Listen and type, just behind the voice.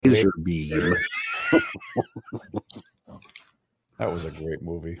Laser beam. That was a great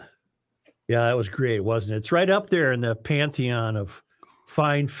movie. Yeah, that was great, wasn't it? It's right up there in the pantheon of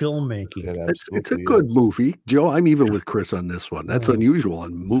fine filmmaking. It's a good movie, Joe. I'm even with Chris on this one. That's unusual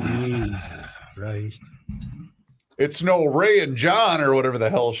on movies. Right. It's no Ray and John or whatever the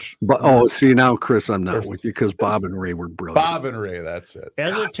hell. See now, Chris, I'm not with you because Bob and Ray were brilliant. Bob and Ray, that's it.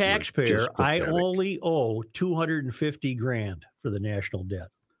 As a taxpayer, I only owe $250,000 for the national debt.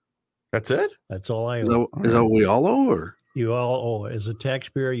 That's it? That's all I owe. Is that what we all owe, or you all owe? As a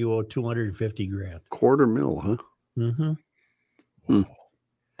taxpayer, you owe $250,000. $250,000, huh? Mm-hmm.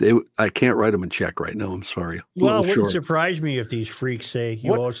 I can't write them a check right now. I'm sorry. Well, it wouldn't surprise me if these freaks say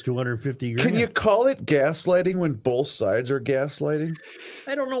you owe us $250,000. Can you call it gaslighting when both sides are gaslighting?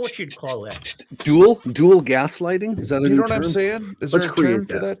 I don't know what you'd call that. Dual gaslighting? Is that a new term? You know what I'm saying? Is there a term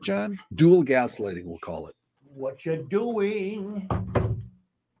for that, John? Dual gaslighting, we'll call it. What you doing?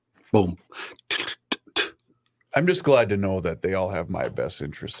 Boom. I'm just glad to know that they all have my best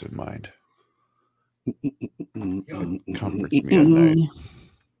interests in mind. Comforts me at night.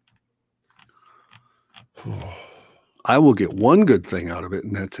 I will get one good thing out of it,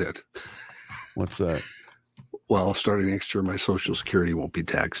 and that's it. What's that? Well, starting next year, my Social Security won't be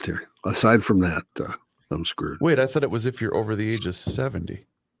taxed here. Aside from that, I'm screwed. Wait, I thought it was if you're over the age of 70.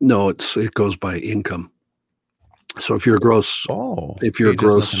 No, it goes by income. So if your gross, blah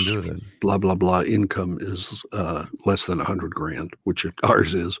blah blah income is less than $100,000, which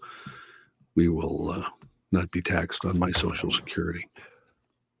ours is, we will not be taxed on my Social Security.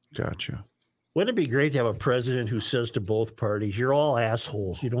 Gotcha. Wouldn't it be great to have a president who says to both parties, "You're all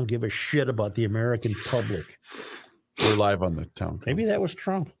assholes. You don't give a shit about the American public." We're live on the town. Maybe that was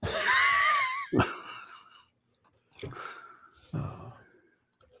Trump.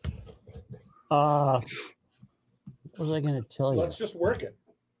 What was I going to tell you? Let's just work it.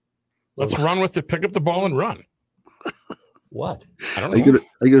 Let's run with it. Pick up the ball and run. What? I don't know. Are you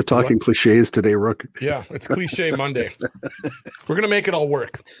going to talk in cliches today, Rook? Yeah, it's cliche Monday. We're going to make it all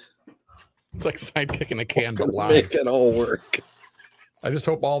work. It's like sidekicking a can, but live. Make it all work. I just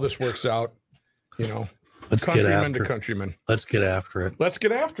hope all this works out. You know, Let's countryman to countryman. Let's get after it. Let's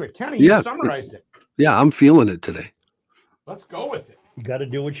get after it. Kenny, you summarized it. Yeah, I'm feeling it today. Let's go with it. You got to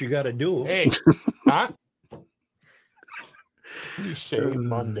do what you got to do. Hey, huh? You say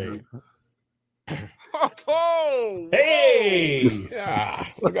Monday. Oh, hey! Yeah,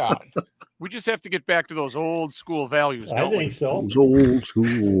 look out. We just have to get back to those old school values. I think so. Those old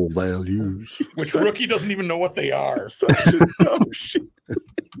school values. Which Rookie doesn't even know what they are. Such a dumb shit.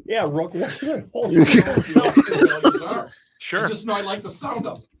 Yeah, Rook, what the values are. Sure. I just know I like the sound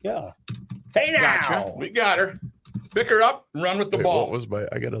of them. Yeah. Hey now. Gotcha. We got her. Pick her up and run with the ball. What was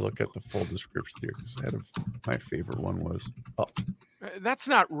I got to look at the full description here because my favorite one was. That's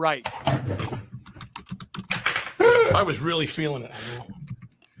not right. I was really feeling it.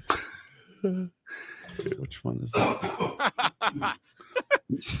 Wait, which one is that?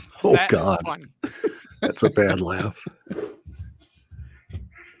 Oh, that God. That's a bad laugh.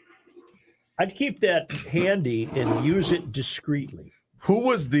 I'd keep that handy and use it discreetly. Who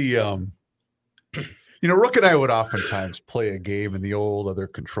was the Rook and I would oftentimes play a game in the old other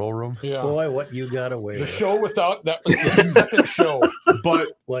control room. Yeah. Boy, what you got away The with. show without that was the second show. But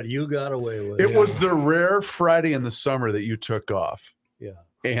What you got away with. it was the rare Friday in the summer that you took off. Yeah.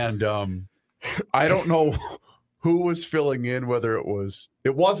 And I don't know who was filling in, whether it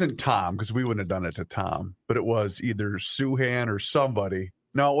wasn't Tom, because we wouldn't have done it to Tom, but it was either Suhan or somebody.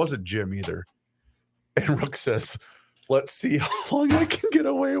 No, it wasn't Jim either. And Rook says, let's see how long I can get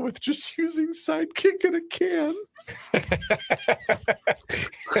away with just using sidekick in a can.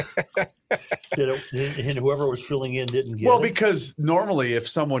 And whoever was filling in didn't get it? Because normally if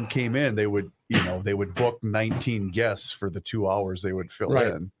someone came in, they would book 19 guests for the 2 hours they would fill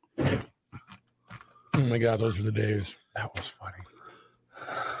in. Oh my God, those were the days. That was funny.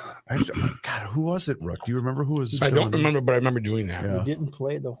 God, who was it, Rook? Do you remember who was? I don't remember, but I remember doing that. Yeah. You didn't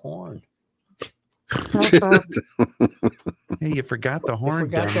play the horn. Hey, you forgot the horn. You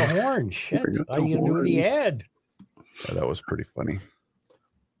forgot the horn. Shit. All you can do the ad. Yeah, that was pretty funny.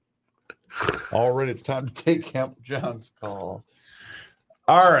 All right, it's time to take Camp John's call.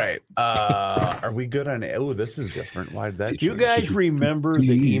 All right. Are we good on? Oh, this is different. Why did that? Do you guys remember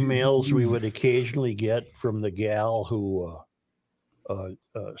the emails we would occasionally get from the gal who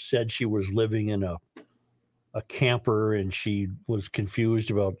said she was living in a camper and she was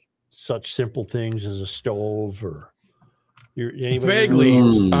confused about such simple things as a stove or vaguely?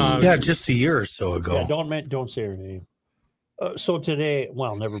 Yeah, just a year or so ago. Yeah, don't say her name. So today,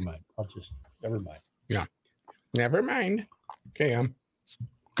 well, never mind. Never mind. Yeah, never mind. Okay,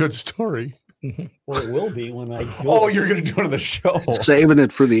 Good story. Well, it will be when I do Oh, it. you're going to do it on the show. Saving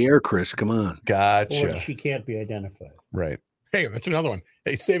it for the air, Chris. Come on. Gotcha. Or she can't be identified. Right. Hey, that's another one.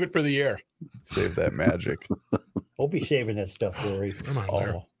 Hey, save it for the air. Save that magic. Don't be saving that stuff, Lori. Come on,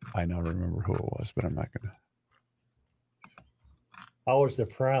 Larry. Oh, I now remember who it was, but I'm not going to. How was the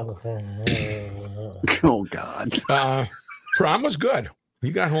problem? Oh, God. Prom was good.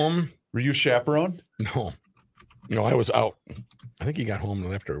 He got home. Were you chaperone? No, I was out. I think he got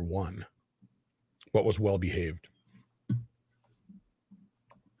home after 1. What was well behaved.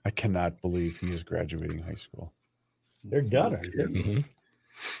 I cannot believe he is graduating high school. They're done, aren't they? Mm-hmm.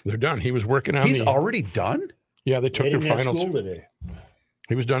 They're done. He was working on. He's already done. Yeah, they took They their didn't have finals. school today.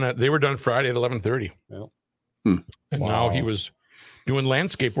 He was done they were done Friday at 11:30. Well, And now he was doing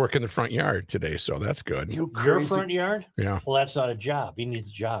landscape work in the front yard today, so that's good. your front yard? Yeah. Well, that's not a job. He needs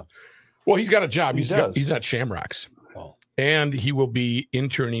a job. Well, he's got a job. He's at Shamrocks. Oh. And he will be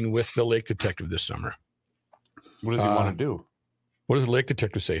interning with the lake detective this summer. What does he want to do? What does the lake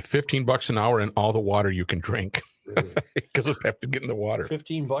detective say? $15 an hour and all the water you can drink. Because I have to get in the water.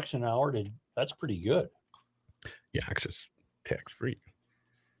 $15 an hour. That's pretty good. Yeah, it's tax free.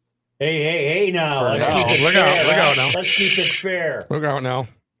 Hey, now. Let's keep it Look fair. out, look out now. Let's keep it fair. Look out now.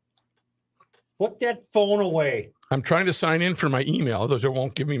 Put that phone away. I'm trying to sign in for my email. Those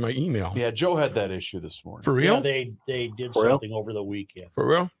won't give me my email. Yeah, Joe had that issue this morning. For real? Yeah, they did For real? something over the weekend. For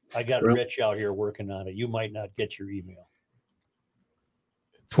real? I got Real? Rich out here working on it. You might not get your email.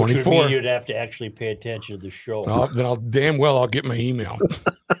 24. Which would mean you'd have to actually pay attention to the show. Then I'll get my email.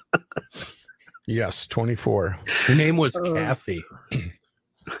 Yes, 24. Her name was Kathy.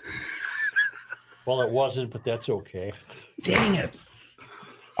 Well, it wasn't, but that's okay. Dang it.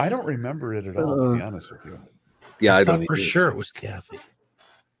 I don't remember it at all, to be honest with you. Yeah, I I thought don't for sure it was Kathy.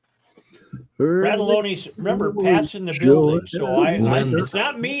 Bradaloni's, remember, Pat's in the building, so it's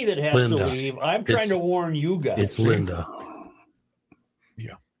not me that has to leave. I'm trying to warn you guys. It's Linda.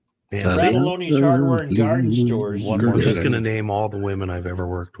 Yeah. Bradaloni's Hardware and Garden Stores. I'm just going to name all the women I've ever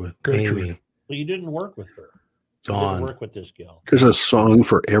worked with. Amy. Well, you didn't work with her. You Dawn. didn't work with this gal. There's a song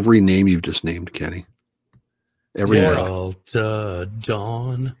for every name you've just named, Kenny. Every name. Delta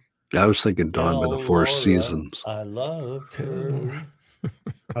Dawn. I was thinking Dawn by the Four Laura, Seasons. I loved her.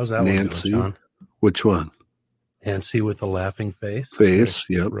 How's that Nancy. one, John? Which one? Nancy with the laughing face. Face,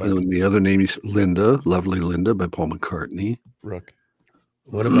 yep. Right. And the other name is Linda, Lovely Linda by Paul McCartney. Rook.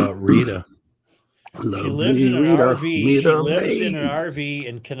 What about Rita? She lives in an Rita, RV. She Rita, lives hey. in an RV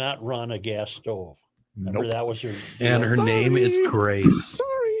and cannot run a gas stove. Remember that was her. And her name is Grace.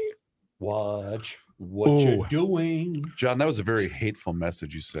 Sorry. Watch what you're doing. John, that was a very hateful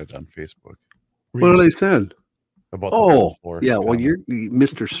message you said on Facebook. What did I send? About the Oh, floor yeah. Well, comment. you're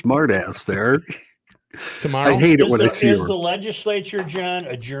Mr. Smartass there. Tomorrow? I hate it when I Is see the her. legislature, John,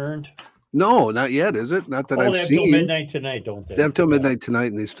 adjourned? No, not yet, is it? Not that They I've have till seen. midnight tonight, don't they? They have till midnight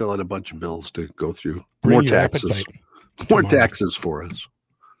tonight, and they still had a bunch of bills to go through. Bring More your taxes. appetite. More Tomorrow. taxes for us.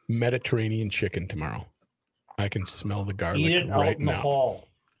 Mediterranean chicken tomorrow. I can smell the garlic Eat it out right in the now. hall.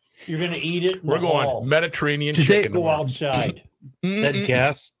 You're going to eat it in We're the going hall. Mediterranean Did they chicken. Go tomorrow. outside. That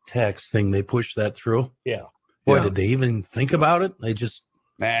gas tax thing, they pushed that through. Yeah. Boy, Yeah. did they even think about it? They just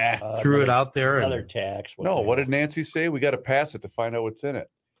threw it out there. Another And tax. No, what did Nancy say? We got to pass it to find out what's in it.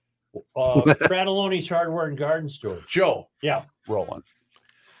 Fratelloni's Hardware and Garden Stores. Joe. Yeah. Rolling.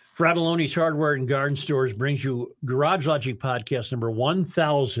 Fratelloni's Hardware and Garden Stores brings you Garage Logic podcast number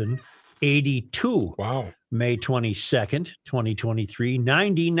 1082. Wow. May 22nd, 2023.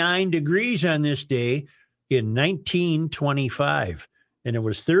 99 degrees on this day in 1925. And it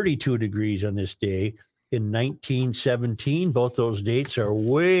was 32 degrees on this day in 1917. Both those dates are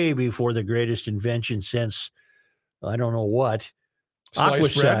way before the greatest invention since, I don't know what.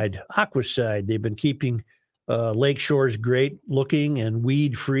 Sliced bread? Aquaside. They've been keeping lake shores great looking and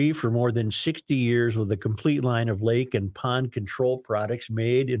weed free for more than 60 years with a complete line of lake and pond control products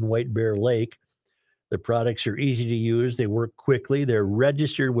made in White Bear Lake. The products are easy to use. They work quickly. They're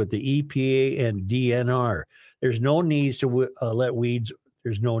registered with the EPA and DNR. There's no needs to let weeds.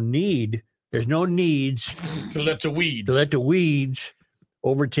 There's no needs To let the weeds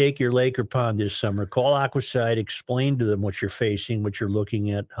overtake your lake or pond this summer. Call Aquaside, explain to them what you're facing, what you're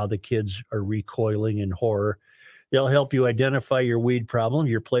looking at, how the kids are recoiling in horror. They'll help you identify your weed problem.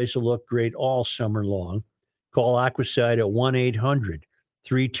 Your place will look great all summer long. Call Aquaside at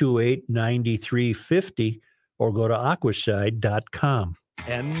 1-800-328-9350 or go to aquaside.com.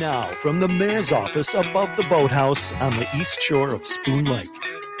 And now, from the mayor's office above the boathouse on the east shore of Spoon Lake,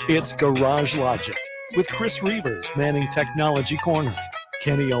 it's Garage Logic with Chris Reavers manning Technology Corner,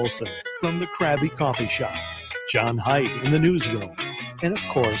 Kenny Olson from the Krabby Coffee Shop, John Heidt in the newsroom, and, of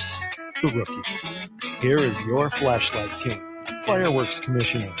course, the rookie. Here is your flashlight king, fireworks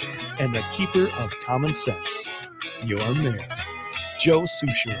commissioner, and the keeper of common sense, your mayor, Joe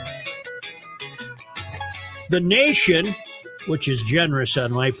Souchere. The nation, which is generous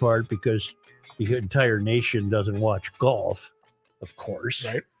on my part because the entire nation doesn't watch golf, of course.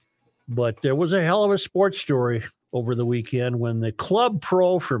 Right. But there was a hell of a sports story over the weekend when the club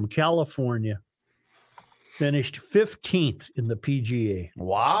pro from California finished 15th in the PGA.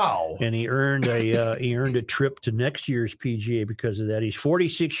 Wow. And he earned a trip to next year's PGA because of that. He's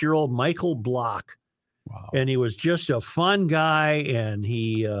 46-year-old Michael Block. Wow. And he was just a fun guy, and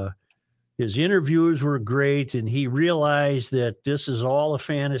his interviews were great, and he realized that this is all a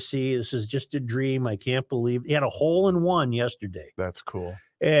fantasy. This is just a dream. I can't believe he had a hole-in-one yesterday. That's cool.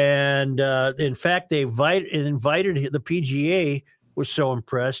 And in fact, they invited the PGA was so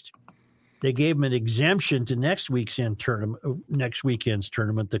impressed, they gave him an exemption to next weekend's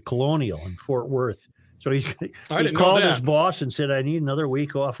tournament, the Colonial in Fort Worth. So he called his boss and said, "I need another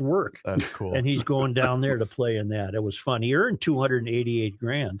week off work." That's cool. And he's going down there to play in that. It was fun. He earned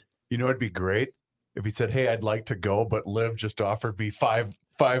 $288,000. You know, it'd be great if he said, "Hey, I'd like to go, but Liv just offered me $5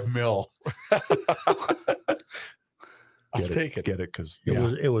 million." I'll take it. Get it? Because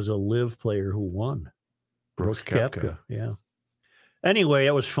it was a Liv player who won. Brooks Koepka. Yeah. Anyway,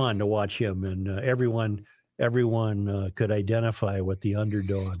 it was fun to watch him, and everyone could identify with the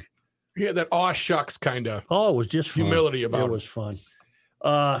underdog. Yeah, that aw shucks kind of. Oh, it was just fun. Humility about it. It was fun.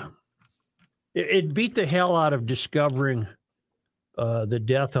 It beat the hell out of discovering the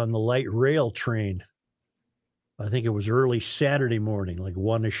death on the light rail train. I think it was early Saturday morning, like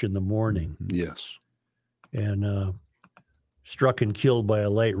 1-ish in the morning. Yes. And struck and killed by a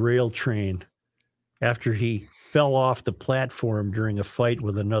light rail train after he fell off the platform during a fight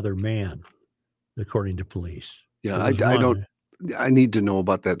with another man, according to police. Yeah, I need to know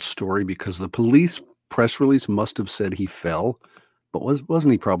about that story because the police press release must have said he fell, but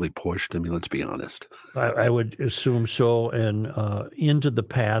wasn't he probably pushed? I mean, let's be honest. I would assume so, and into the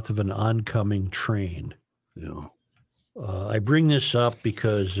path of an oncoming train. Yeah. I bring this up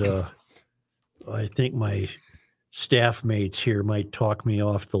because I think my staff mates here might talk me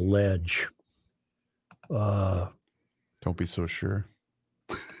off the ledge. Don't be so sure.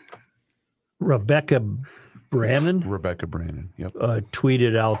 Rebecca Brannon, yep.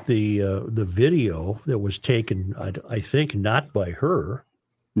 Tweeted out the video that was taken, I think not by her.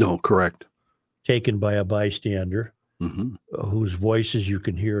 No, correct. Taken by a bystander, whose voices you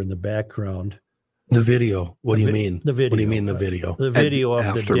can hear in the background. The video. What do you mean? The video. What do you mean the video? The video of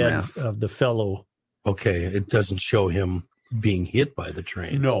Aftermath. the death of the fellow. Okay, it doesn't show him being hit by the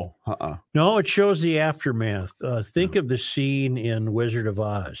train. No. No, it shows the aftermath. Think of the scene in Wizard of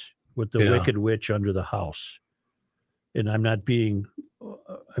Oz with the Wicked Witch under the house. And I'm not being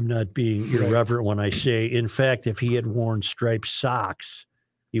irreverent when I say, in fact, if he had worn striped socks,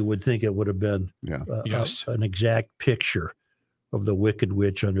 you would think it would have been an exact picture of the Wicked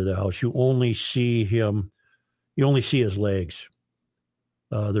Witch under the house. You only see his legs.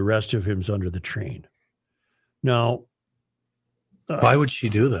 The rest of him's under the train. Now, why would she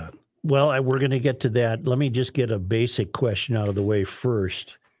do that? Well, we're going to get to that. Let me just get a basic question out of the way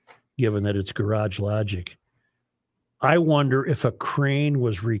first, given that it's garage logic. I wonder if a crane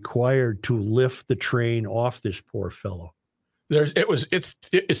was required to lift the train off this poor fellow. It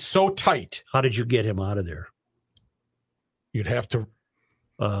is so tight. How did you get him out of there? You'd have to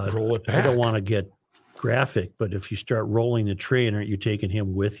roll it back. I don't want to get graphic, but if you start rolling the train, aren't you taking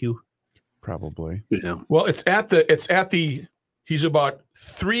him with you? Probably. Yeah. Well, he's about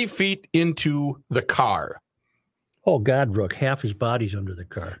 3 feet into the car. Oh God, Brooke, half his body's under the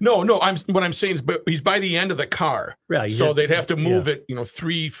car. No, what I'm saying is, but he's by the end of the car. Yeah, so they'd have to move it,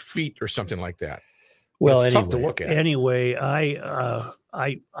 3 feet or something like that. Well, it's tough to look at. Anyway,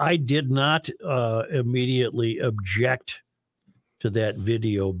 I did not immediately object to that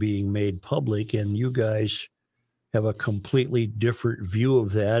video being made public, and you guys have a completely different view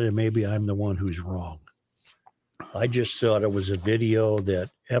of that, and maybe I'm the one who's wrong. I just thought it was a video that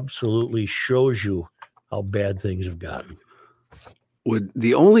absolutely shows you how bad things have gotten.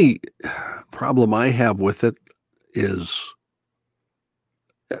 The only problem I have with it is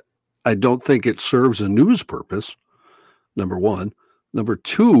I don't think it serves a news purpose, number one. Number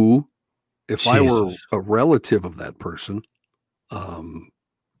two, if I were a relative of that person,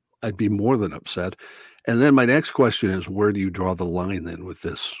 I'd be more than upset. And then my next question is, where do you draw the line then with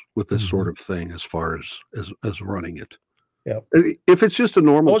this sort of thing as far as running it? Yeah. If it's just a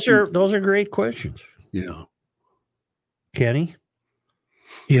normal, those are great questions. Yeah. Kenny?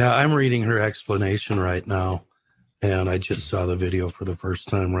 Yeah, I'm reading her explanation right now. And I just saw the video for the first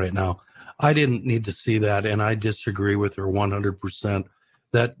time right now. I didn't need to see that, and I disagree with her 100%.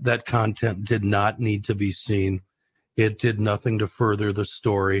 That content did not need to be seen. It did nothing to further the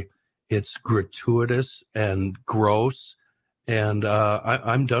story. It's gratuitous and gross, and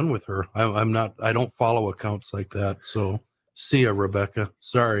I'm done with her. I don't follow accounts like that. So see ya, Rebecca.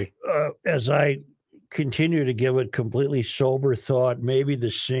 Sorry. As I continue to give it completely sober thought, maybe the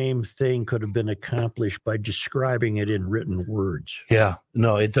same thing could have been accomplished by describing it in written words. Yeah,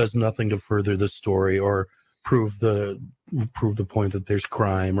 no, it does nothing to further the story or prove the point that there's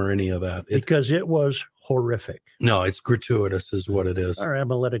crime or any of that. Because it was horrific. No, it's gratuitous is what it is. All right, I'm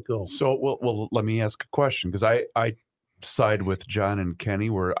going to let it go. So, well, let me ask a question, because I side with John and Kenny,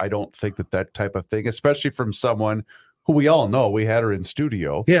 where I don't think that type of thing, especially from someone who we all know, we had her in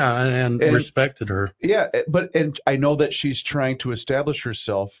studio. Yeah, and respected her. Yeah, and I know that she's trying to establish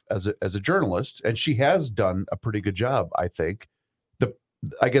herself as a journalist, and she has done a pretty good job, I think.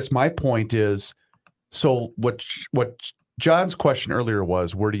 I guess my point is, so what John's question earlier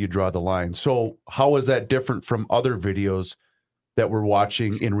was, where do you draw the line? So how is that different from other videos that we're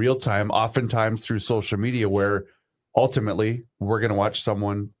watching in real time, oftentimes through social media, where ultimately we're going to watch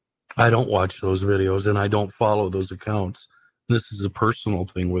someone? I don't watch those videos, and I don't follow those accounts. This is a personal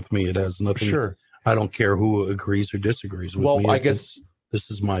thing with me. It has nothing. Sure. I don't care who agrees or disagrees with me. Well, I guess this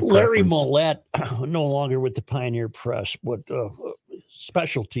is my Larry preference. Millette, no longer with the Pioneer Press, but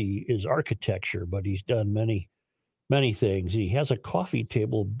specialty is architecture, but he's done many things. He has a coffee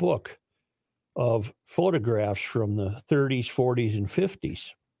table book of photographs from the 30s, 40s, and 50s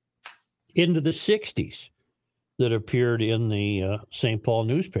into the 60s that appeared in the St. Paul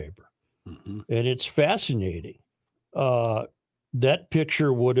newspaper. Mm-hmm. And it's fascinating. That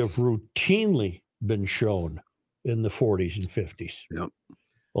picture would have routinely been shown in the 40s and 50s. Yep.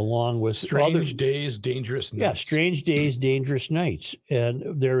 Along with Strange Days, Dangerous Nights. Yeah, Strange Days, Dangerous Nights. And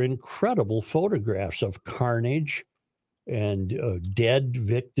they're incredible photographs of carnage and dead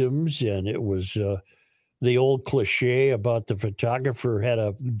victims. And it was the old cliche about the photographer had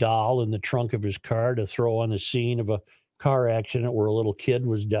a doll in the trunk of his car to throw on the scene of a car accident where a little kid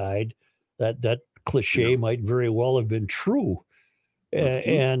was died. That cliche might very well have been true.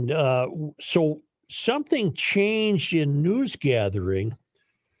 Mm-hmm. And so something changed in news gathering.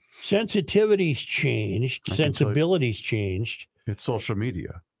 Sensitivities changed. Sensibilities changed. It's social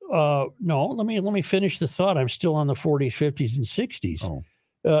media. No, let me finish the thought. I'm still on the 40s, 50s, and 60s. Oh.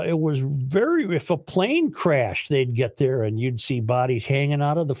 It was if a plane crashed, they'd get there and you'd see bodies hanging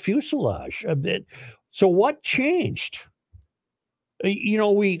out of the fuselage. So what changed?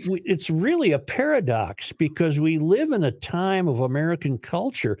 It's really a paradox, because we live in a time of American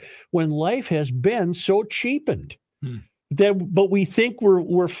culture when life has been so cheapened. But we think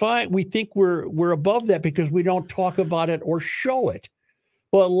we're fine. We think we're above that because we don't talk about it or show it.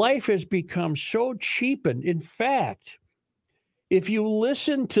 But life has become so cheapened. In fact, if you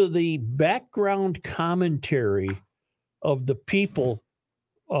listen to the background commentary of the people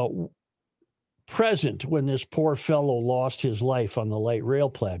present when this poor fellow lost his life on the light rail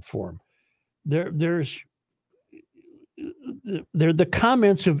platform, they're the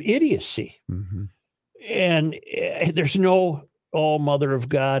comments of idiocy. Mm-hmm. And there's no, oh, Mother of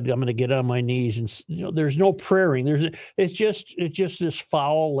God, I'm going to get on my knees. And there's no praying. It's just this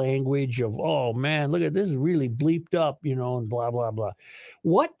foul language of, oh man, look at this, is really bleeped up, and blah, blah, blah.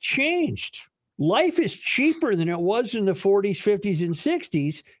 What changed? Life is cheaper than it was in the 40s, 50s, and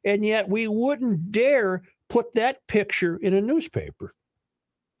 60s. And yet we wouldn't dare put that picture in a newspaper.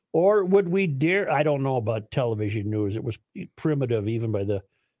 Or would we dare? I don't know about television news. It was primitive even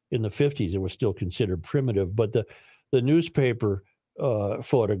in the 50s. It was still considered primitive, but the newspaper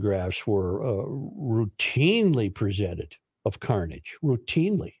photographs were routinely presented of carnage.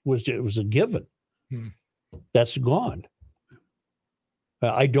 Routinely. It was a given. That's gone.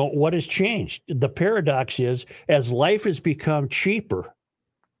 What has changed? The paradox is, as life has become cheaper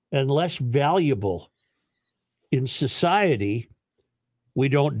and less valuable in society, we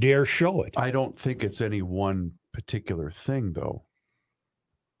don't dare show it. I don't think it's any one particular thing, though.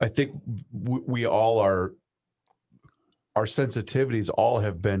 I think we all are. Our sensitivities all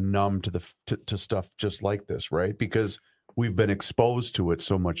have been numb to stuff just like this, right? Because we've been exposed to it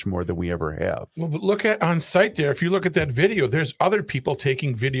so much more than we ever have. Well, but look at on site there. If you look at that video, there's other people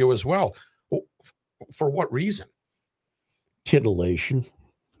taking video as well. For what reason? Titillation.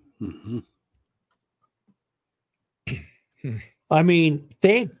 Mm-hmm. I mean,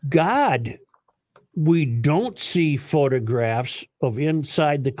 thank God we don't see photographs of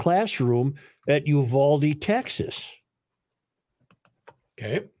inside the classroom at Uvalde, Texas.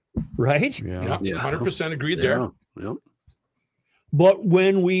 Okay. Right? Yeah. 100% agreed there. Yep. But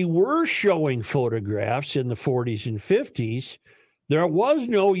when we were showing photographs in the 40s and 50s, there was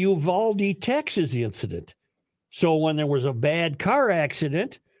no Uvalde, Texas incident. So when there was a bad car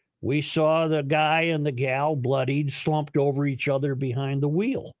accident, we saw the guy and the gal bloodied, slumped over each other behind the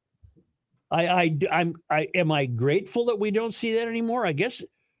wheel. Am I grateful that we don't see that anymore? I guess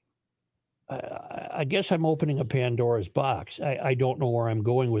I'm opening a Pandora's box. I don't know where I'm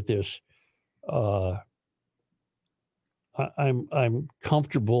going with this. I'm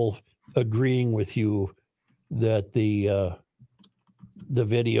comfortable agreeing with you that the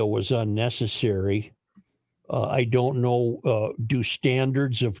video was unnecessary. I don't know. Will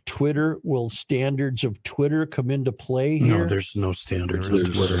standards of Twitter come into play here? No, there's no standards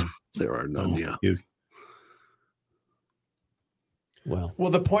of Twitter. There are none. Yeah. Well,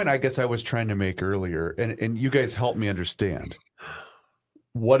 the point I guess I was trying to make earlier, and you guys helped me understand.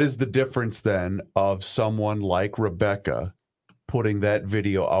 What is the difference then of someone like Rebecca putting that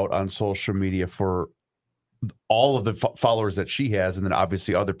video out on social media for all of the followers that she has, and then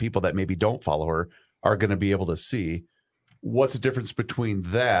obviously other people that maybe don't follow her are going to be able to see? What's the difference between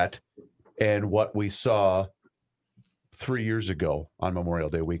that and what we saw 3 years ago on Memorial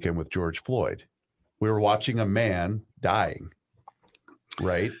Day weekend with George Floyd? We were watching a man dying,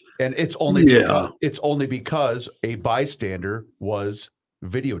 right? And it's only because a bystander was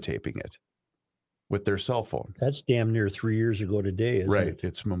videotaping it with their cell phone. That's damn near 3 years ago today, isn't right. it?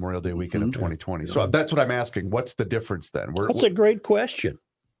 It's Memorial Day weekend of 2020. So that's what I'm asking. What's the difference then? That's a great question.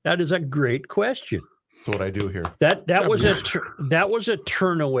 That is a great question. That's what I do here. That was a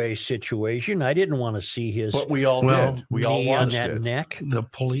turnaway situation. I didn't want to see his. But we all did. We all watched on that it. neck. The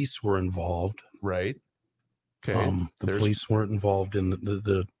police were involved. Right. Okay. The police weren't involved in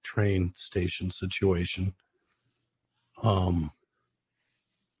the train station situation. Joe,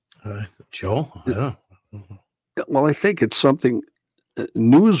 I don't know. Well, I think it's something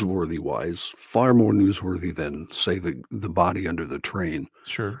newsworthy-wise, far more newsworthy than, say, the body under the train.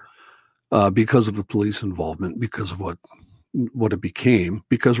 Sure. Because of the police involvement, because of what it became.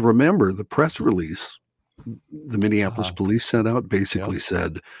 Because remember, the press release the Minneapolis police sent out basically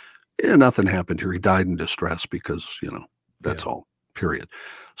said, nothing happened here. He died in distress because, that's all, period.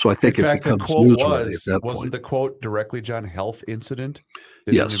 So I think it becomes newsworthy at that point. Wasn't the quote directly, John, health incident?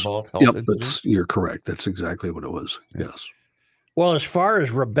 Yes. Involve health incident? You're correct. That's exactly what it was. Yeah. Yes. Well, as far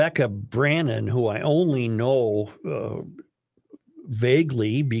as Rebecca Brannon, who I only know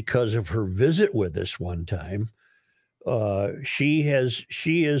vaguely because of her visit with us one time, she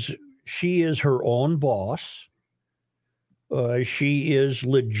is her own boss. She is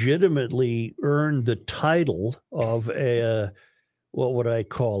legitimately earned the title of what would I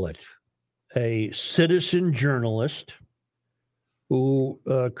call it? A citizen journalist who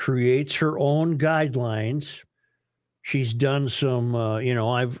creates her own guidelines. She's done some,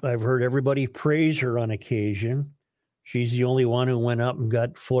 I've heard everybody praise her on occasion. She's the only one who went up and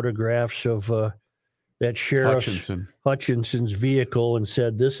got photographs of that Sheriff Hutchinson's vehicle and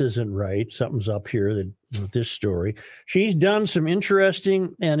said, this isn't right. Something's up here with this story. She's done some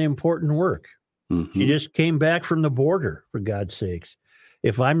interesting and important work. Mm-hmm. She just came back from the border, for God's sakes.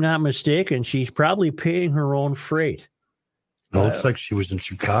 If I'm not mistaken, she's probably paying her own freight. It looks like she was in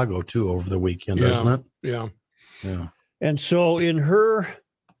Chicago, too, over the weekend, doesn't it? Yeah. Yeah. And so in her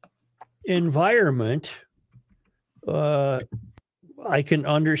environment, I can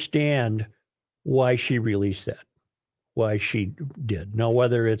understand why she released that, why she did. Now,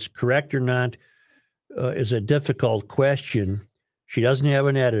 whether it's correct or not is a difficult question. She doesn't have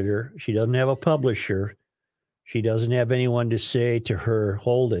an editor. She doesn't have a publisher. She doesn't have anyone to say to her,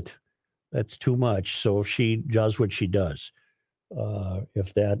 hold it. That's too much. So she does what she does.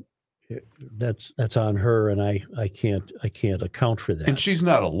 That's on her, and I can't account for that. And she's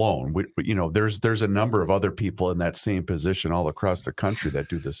not alone. There's a number of other people in that same position all across the country that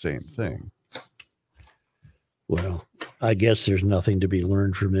do the same thing. Well, I guess there's nothing to be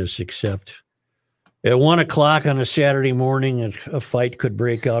learned from this except at 1:00 on a Saturday morning, a fight could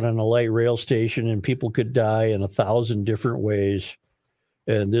break out on a light rail station and people could die in 1,000 different ways.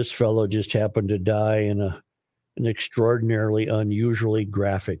 And this fellow just happened to die in an extraordinarily, unusually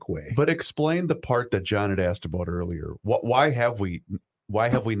graphic way. But explain the part that John had asked about earlier. Why have we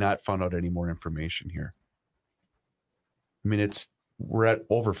not found out any more information here? I mean, we're at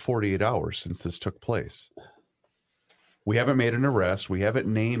over 48 hours since this took place. We haven't made an arrest. We haven't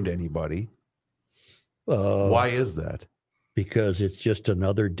named anybody. Why is that? Because it's just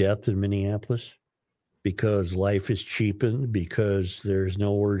another death in Minneapolis. Because life is cheapened. Because there's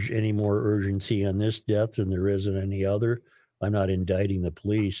any more urgency on this death than there is in any other. I'm not indicting the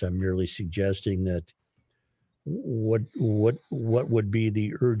police. I'm merely suggesting that what would be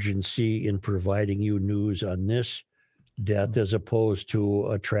the urgency in providing you news on this death as opposed to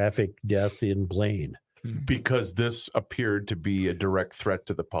a traffic death in Blaine? Because this appeared to be a direct threat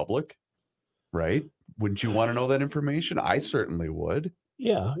to the public, right? Wouldn't you want to know that information? I certainly would.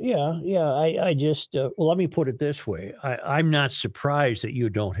 Yeah. I just, well, let me put it this way. I'm not surprised that you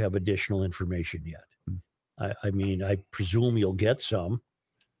don't have additional information yet. I mean, I presume you'll get some.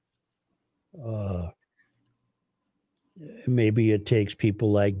 Maybe it takes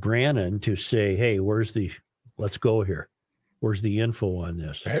people like Brannon to say, hey, let's go here. Where's the info on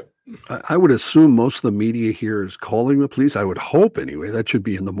this? I would assume most of the media here is calling the police. I would hope anyway. That should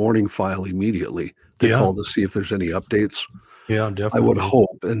be in the morning file immediately. They call to see if there's any updates. Yeah, definitely. I would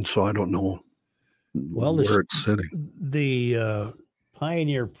hope. And so I don't know where it's sitting. The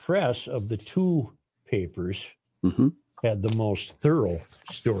Pioneer Press of the two papers had the most thorough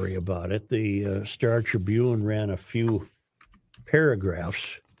story about it. The Star Tribune ran a few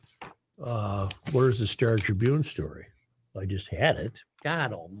paragraphs. Where's the Star Tribune story? I just had it.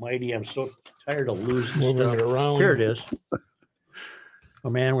 God almighty, I'm so tired of losing stuff. It around. Here it is. A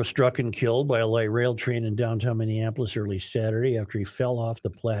man was struck and killed by a light rail train in downtown Minneapolis early Saturday after he fell off the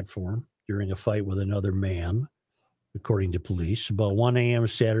platform during a fight with another man, according to police. About 1 a.m.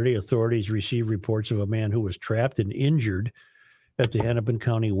 Saturday, authorities received reports of a man who was trapped and injured at the Hennepin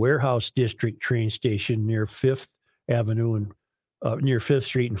County Warehouse District train station near 5th Avenue and near 5th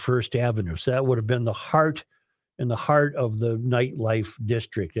Street and 1st Avenue. So that would have been the heart of the nightlife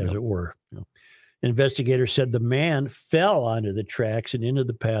district, as it were. Yep. Investigators said the man fell onto the tracks and into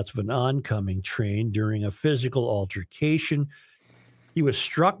the path of an oncoming train during a physical altercation. He was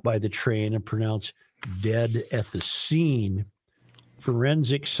struck by the train and pronounced dead at the scene.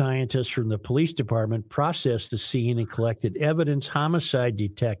 Forensic scientists from the police department processed the scene and collected evidence. Homicide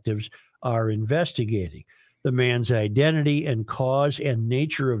detectives are investigating. The man's identity and cause and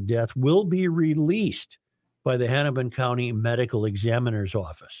nature of death will be released by the Hennepin County Medical Examiner's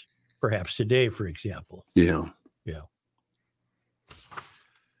Office, perhaps today, for example. Yeah.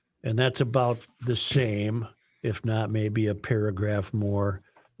 And that's about the same, if not maybe a paragraph more.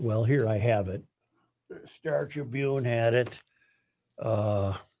 Well, here I have it. Star Tribune had it.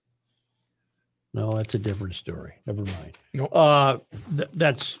 No, that's a different story. Never mind. Nope.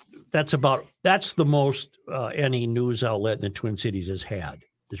 That's the most any news outlet in the Twin Cities has had.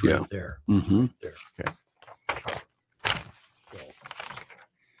 Is right there. Mm-hmm. There. Okay.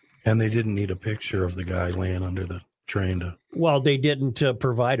 And they didn't need a picture of the guy laying under the train Well, they didn't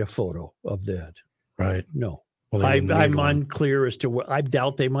provide a photo of that. Right. No. Well, I'm unclear as to what. I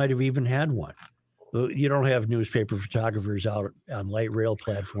doubt they might have even had one. You don't have newspaper photographers out on light rail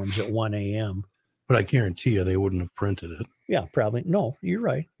platforms at 1 a.m. But I guarantee you they wouldn't have printed it. Yeah, probably. No, you're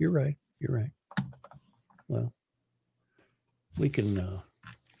right. Well, we can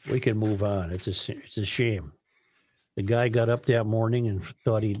move on. It's a shame. The guy got up that morning and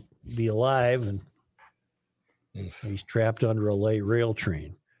thought he'd be alive, and he's trapped under a light rail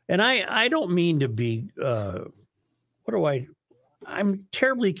train. And I don't mean to be. I'm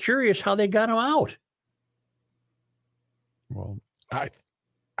terribly curious how they got him out. Well, I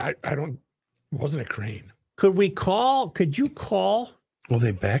don't. It wasn't a crane. Could you call? Well,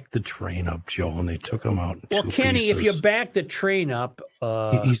 they backed the train up, Joe, and they took him out. Well, Kenny, pieces. if you back the train up,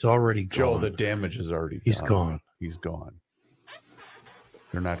 he's already gone. Joe, the damage is already done. He's gone. He's gone.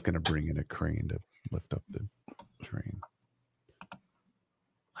 They're not going to bring in a crane to lift up the train.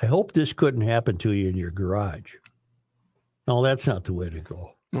 I hope this couldn't happen to you in your garage. No, that's not the way to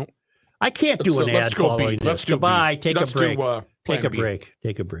go. No. I can't do an ad following this. Let's do Goodbye. B. Take a break. Take a B. break.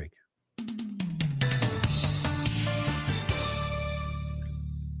 Take a break.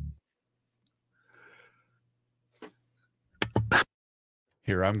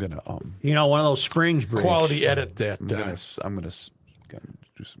 Here, I'm gonna one of those Springs breaks. Quality edit that. I'm gonna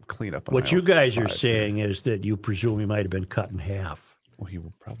do some cleanup. On what you guys are saying is that you presume he might have been cut in half. Well, he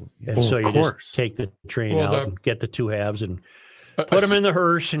will probably. And so you just take the train out and get the two halves and put them in the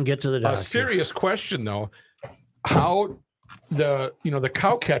hearse and get to the doctor. A serious question, though. How the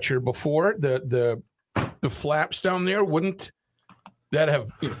cow catcher before the flaps down there, wouldn't that have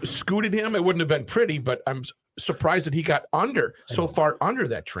scooted him? It wouldn't have been pretty, but I'm surprised that he got so far under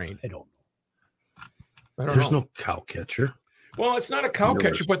that train. I don't know. There's no cow catcher. Well, it's not a cow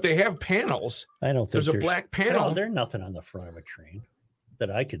catcher, but they have panels. I don't think there's a black panel. No, there's nothing on the front of a train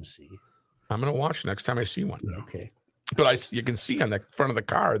that I can see. I'm going to watch next time I see one. Okay. But you can see on the front of the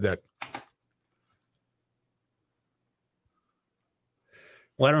car that.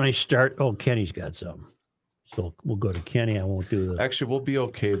 Why don't I start? Oh, Kenny's got some. So we'll go to Kenny. I won't do the. Actually, we'll be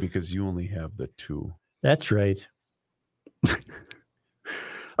okay because you only have the two. That's right.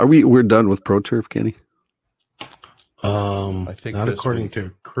 We're done with Pro Turf, Kenny? I think not according week.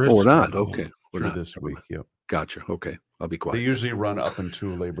 to Chris. Oh, we're not. Okay. We're Through not. this week. Yep. Gotcha. Okay. I'll be quiet. They usually run up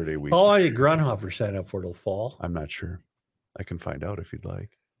into Labor Day week. How long did Grunhofer sign up for till fall? I'm not sure. I can find out if you'd like.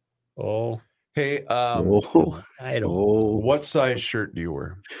 Oh, Hey, I don't. what size shirt do you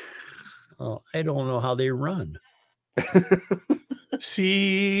wear? Oh, I don't know how they run.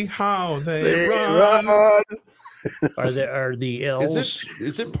 See how they run. Are the L's?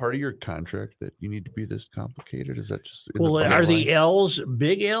 Is it part of your contract that you need to be this complicated? Is that just Well, are the L's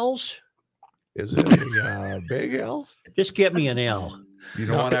big L's? Is it a big L? Just get me an L. You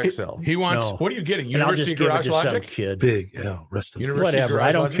don't want XL. He wants. No. What are you getting? And I'll just University give it Garage to some Logic. kid. Big L. Rest of University Whatever. Garage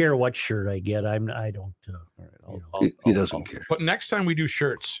I don't Logic? care what shirt I get. I don't. All right, He doesn't care. But next time we do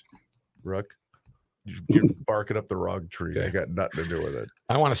shirts, Rook, you're barking up the wrong tree. Okay. I got nothing to do with it.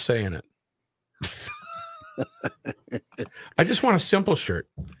 I want to say in it. I just want a simple shirt.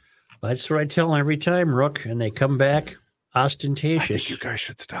 That's what I tell them every time, Rook, and they come back I ostentatious. think you guys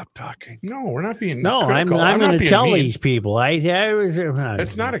should stop talking. No, we're not being. No, I'm critical. going not to being tell mean. these people.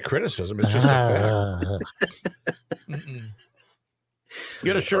 It's not a criticism. It's just a fact. Mm-mm.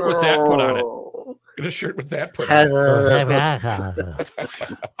 Get a shirt with that put on it. Get a shirt with that put on it.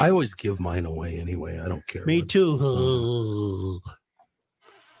 I always give mine away anyway. I don't care. Me what- too.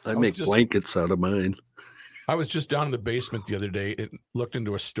 I make blankets out of mine. I was just down in the basement the other day. It looked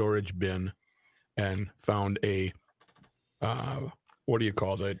into a storage bin and found a what do you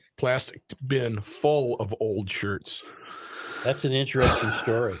call that? Plastic bin full of old shirts. That's an interesting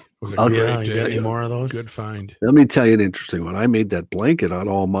story. Was a I'll great Yeah, you got day. any more of those? Good find. Let me tell you an interesting one. I made that blanket out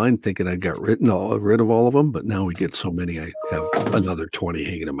of all mine thinking I got rid of all of them, but now we get so many, I have another 20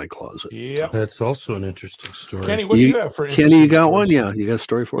 hanging in my closet. Yep. That's also an interesting story. Kenny, what do you have for Kenny, you interesting got one? stories? Yeah, you got a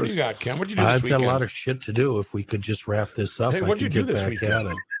story for What us? do you got, Ken? What'd you do this I've got weekend? a lot of shit to do. If we could just wrap this up, Hey, I what'd you could do get this back at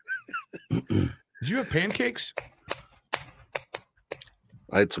weekend? it. Did you have pancakes?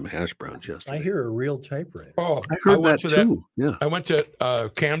 I had some hash browns yesterday. I hear a real typewriter. Oh, I heard went that to too. Yeah. I went to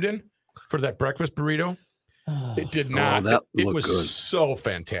Camden for that breakfast burrito. It did not. that it looked was good. so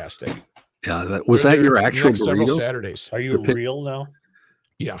fantastic. Yeah, that We're was that there your the actual next several burrito? Saturdays. Are you The pic- real now?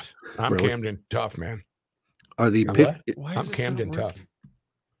 Yeah, I'm Really? Camden tough, man. Are the What? pic- Why I'm is this Camden not tough. working?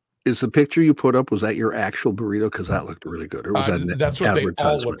 is the picture you put up, was that your actual burrito? Because that looked really good. Or was that an That's what they all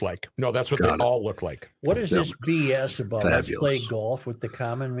advertisement? look like. No, that's what Got they it. all look like. What is That this BS about? Let's play fabulous. golf with the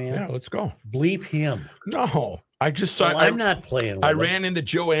common man. Yeah, let's go. Bleep him. No, I just saw. Well, I'm not playing with I him. ran into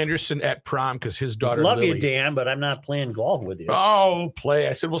Joe Anderson at prom because his daughter Love Lily. you, Dan, but I'm not playing golf with you. Oh, play!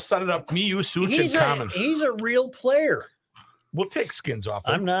 I said we'll set it up. Me, you, Such, and he's Common. a real player. We'll take skins off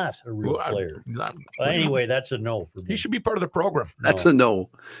him. I'm not a real Well, player. I'm- Anyway, that's a no for me. he should be part of the program. That's a no.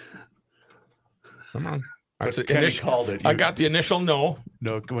 Come on. I But said Kenny initial- called it. I got the initial no.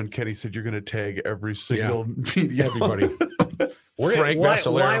 No, when Kenny said you're going to tag every single media. Everybody. Frank why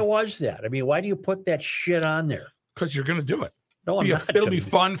Vassalero. was that? I mean, why do you put that shit on there? Because you're going to do it. No, I'm not It'll be gonna-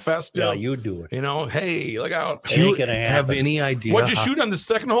 fun, festive. Yeah, you do it. You know, hey, look out. It ain't gonna Have happen. any idea What'd you shoot on the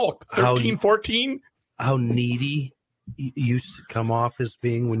second hole? How- 13, 14? how needy you come off as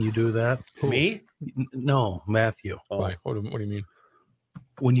being when you do that? Me? No, Matthew. Oh. Why? What do you mean?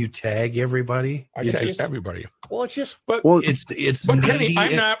 When you tag everybody, I you tag just- everybody. Well, it's just But Well, it's but Kenny, needy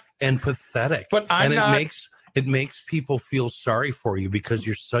I'm not. and pathetic. But I'm and not. it makes people feel sorry for you because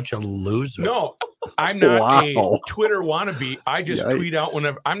you're such a loser. No, I'm not a Wow. Twitter wannabe. I just tweet out Yikes.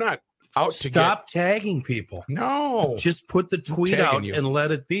 whenever. I'm not out to Stop tagging people. get. No, Just put the tweet tagging out you. and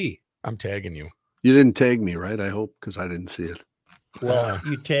let it be. I'm tagging you. You didn't tag me, right? I hope, because I didn't see it. well,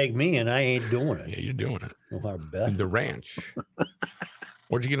 you tag me and I ain't doing Yeah, it. you're doing it. Well, I bet. The ranch.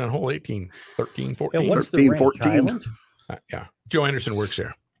 What'd you get on hole 18? 13, 14? Yeah, what's the 13, rank? 14. Highland? Yeah. Joe Anderson works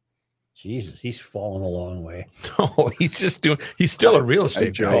there. Jesus, he's fallen a long way. Oh, he's still a real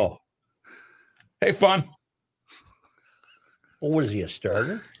estate Joe. guy. Oh, Hey, fun. well, what is he, a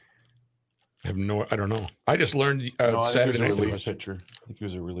starter? I don't know. I just learned No, I think Saturday he was night. a reliever Is pitcher. I think he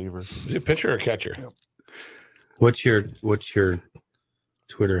was a reliever. he a pitcher or catcher? What's your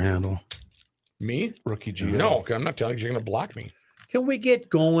Twitter handle? Me? Rookie G. No, I'm not telling you. You're going to block me. Can we get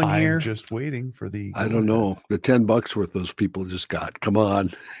going I'm here? just waiting for the. I don't know. The $10 worth those people just got. Come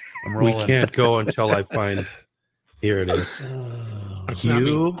on. I'm We rolling. can't go until I find. Here it is. That's not me.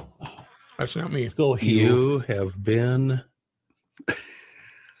 You That's not me. Go here. you have been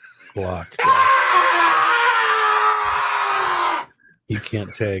blocked. You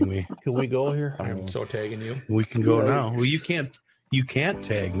can't tag me. Can we go here? I'm so tagging you. We can go now. Well, you can't You can't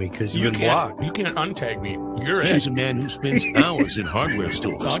tag me because you've been blocked. You can't untag me. You're He's a man who spends hours in hardware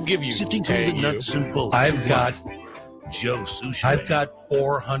stores. I'll give you sifting through the nuts and bolts. I've got Joe Sushi. I've got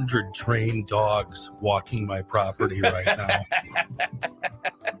 400 trained dogs walking my property right now.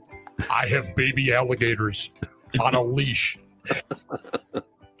 I have baby alligators on a leash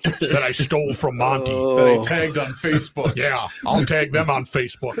that I stole from Monty. That I tagged on Facebook. Yeah, I'll tag them on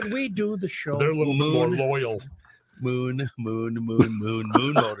Facebook. Could we do the show? They're a little more loyal. Moon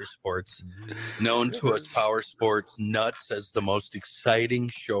Motorsports, known to us power sports nuts as the most exciting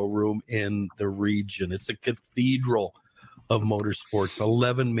showroom in the region. It's a cathedral of motorsports,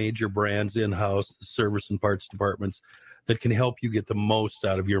 11 major brands in-house, the service and parts departments that can help you get the most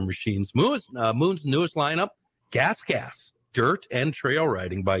out of your machines. Moon's newest lineup, Gas, dirt and trail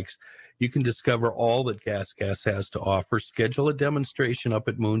riding bikes. You can discover all that Gas has to offer. Schedule a demonstration up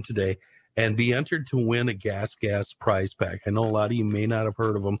at Moon today and be entered to win a Gas prize pack. I know a lot of you may not have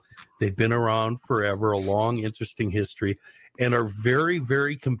heard of them. They've been around forever, a long, interesting history, and are very,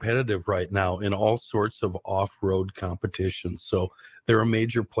 very competitive right now in all sorts of off-road competitions. So they're a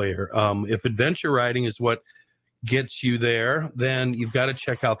major player. If adventure riding is what gets you there, then you've got to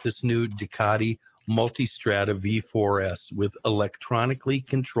check out this new Ducati Multistrada V4S with electronically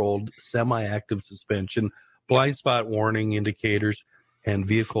controlled semi-active suspension, blind spot warning indicators, and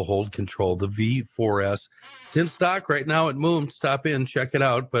vehicle hold control. The V4S, it's in stock right now at Moon. Stop in, check it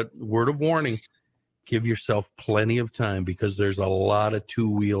out. But word of warning, give yourself plenty of time because there's a lot of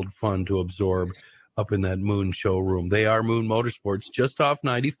two-wheeled fun to absorb up in that Moon showroom. They are Moon Motorsports, just off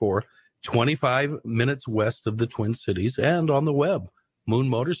 94, 25 minutes west of the Twin Cities, and on the web,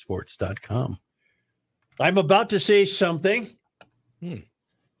 moonmotorsports.com. I'm about to say something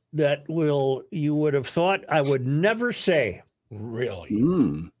that you would have thought I would never say.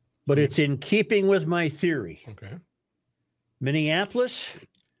 Really? But it's in keeping with my theory. Okay. Minneapolis,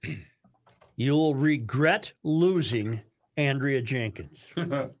 you'll regret losing Andrea Jenkins.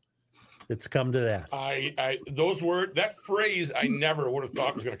 It's come to that. That phrase I never would have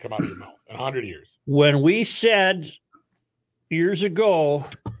thought was going to come out of your mouth in 100 years. When we said years ago,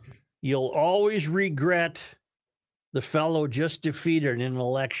 you'll always regret the fellow just defeated in an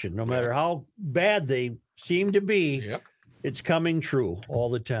election, no matter how bad they seem to be. Yep. It's coming true all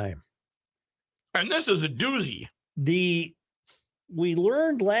the time. And this is a doozy. We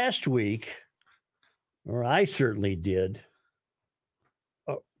learned last week, or I certainly did,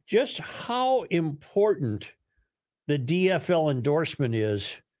 just how important the DFL endorsement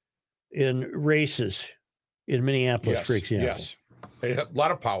is in races in Minneapolis, for example. Yes. They have a lot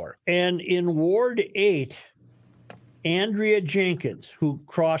of power. And in Ward 8, Andrea Jenkins, who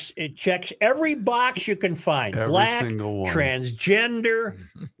checks every box you can find. Every Black, single one. Transgender,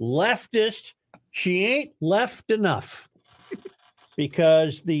 leftist. She ain't left enough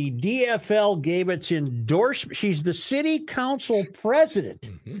because the DFL gave its endorsement. She's the city council president.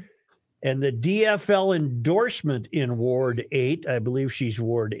 And the DFL endorsement in Ward 8, I believe she's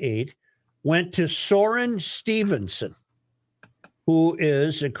Ward 8, went to Soren Stevenson, who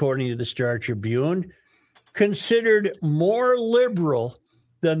is, according to the Star Tribune, considered more liberal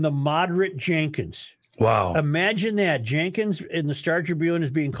than the moderate Jenkins. Wow. Imagine that. Jenkins in the Star Tribune is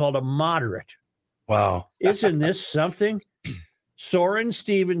being called a moderate. Wow. Isn't this something? Soren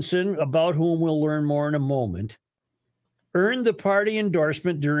Stevenson, about whom we'll learn more in a moment, earned the party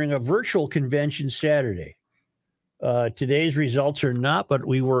endorsement during a virtual convention Saturday. Today's results are not what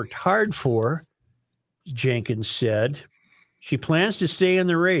we worked hard for, Jenkins said. She plans to stay in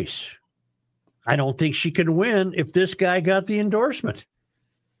the race. I don't think she could win if this guy got the endorsement.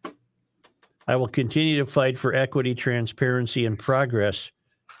 I will continue to fight for equity, transparency, and progress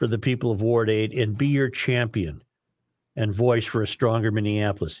for the people of Ward 8 and be your champion and voice for a stronger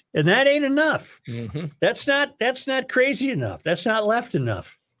Minneapolis. And that ain't enough. That's not crazy enough. That's not left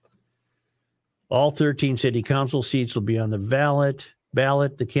enough. All 13 city council seats will be on the ballot.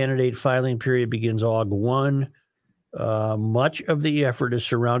 The candidate filing period begins August 1. Much of the effort is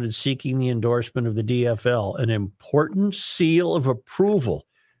surrounded seeking the endorsement of the DFL, an important seal of approval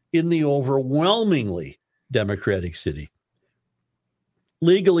in the overwhelmingly Democratic city.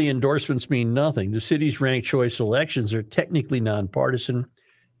 Legally, endorsements mean nothing. The city's ranked choice elections are technically nonpartisan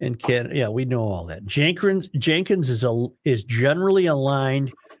and we know all that. Jenkins is generally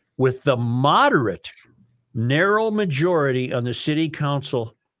aligned with the moderate, narrow majority on the city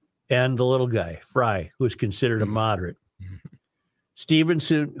council and the little guy, Fry, who's considered a moderate.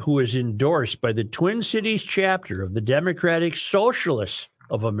 Stevenson, who is endorsed by the Twin Cities chapter of the Democratic Socialists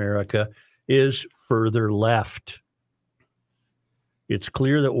of America, is further left. It's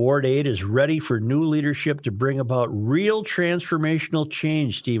clear that Ward 8 is ready for new leadership to bring about real transformational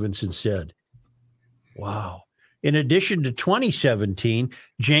change, Stevenson said. Wow. In addition to 2017,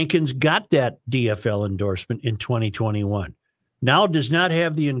 Jenkins got that DFL endorsement in 2021. Now does not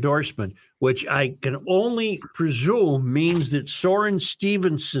have the endorsement, which I can only presume means that Soren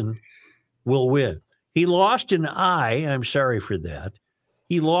Stevenson will win. He lost an eye. I'm sorry for that.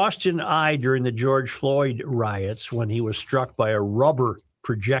 He lost an eye during the George Floyd riots when he was struck by a rubber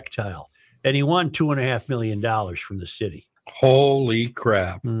projectile, and he won $2.5 million from the city. Holy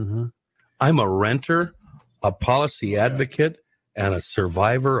crap. Mm-hmm. I'm a renter, a policy advocate, and a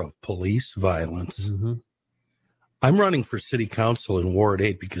survivor of police violence. Mm-hmm. I'm running for city council in Ward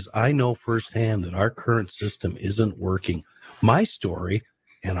 8 because I know firsthand that our current system isn't working. My story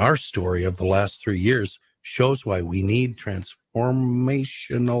and our story of the last 3 years shows why we need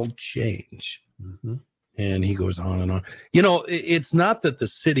transformational change. Mm-hmm. And he goes on and on. You know, it's not that the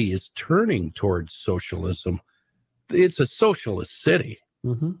city is turning towards socialism. It's a socialist city.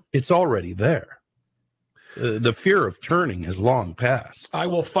 Mm-hmm. It's already there. The fear of turning has long passed. I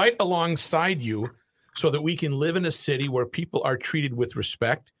will fight alongside you so that we can live in a city where people are treated with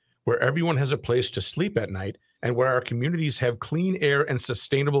respect, where everyone has a place to sleep at night, and where our communities have clean air and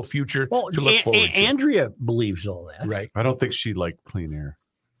sustainable future to look forward to. Andrea believes all that. Right. I don't think she liked clean air.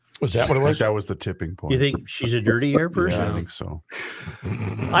 Was that what it was? That was the tipping point. You think she's a dirty air person? Yeah, I think so.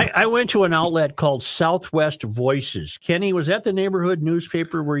 I went to an outlet called Southwest Voices. Kenny, was that the neighborhood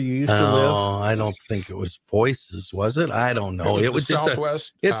newspaper where you used to live? Oh, I don't think it was Voices, was it? I don't know. It was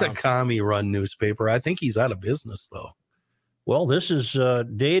Southwest. It's a commie-run newspaper. I think he's out of business, though. Well, this is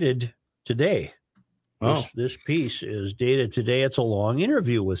dated today. Oh. This piece is dated today. It's a long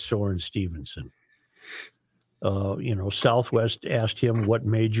interview with Soren Stevenson. Southwest asked him, what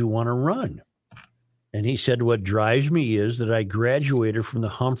made you want to run? And he said, what drives me is that I graduated from the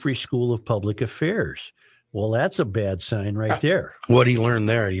Humphrey School of Public Affairs. Well, that's a bad sign right there. What did he learn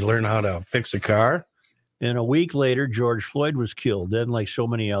there? He learned how to fix a car? And a week later, George Floyd was killed. Then, like so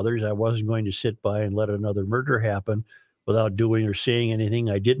many others, I wasn't going to sit by and let another murder happen without doing or saying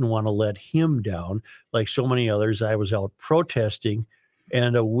anything. I didn't want to let him down. Like so many others, I was out protesting,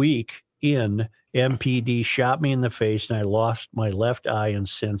 and a week in, MPD shot me in the face, and I lost my left eye and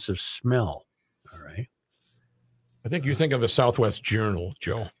sense of smell. All right. I think you think of the Southwest Journal,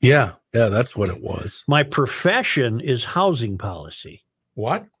 Joe. Yeah, that's what it was. My profession is housing policy.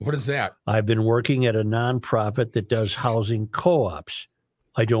 What? What is that? I've been working at a nonprofit that does housing co-ops.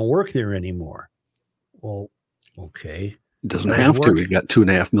 I don't work there anymore. Well, okay. It doesn't have to. We got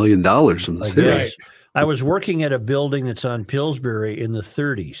 $2.5 million from the city. Right. I was working at a building that's on Pillsbury in the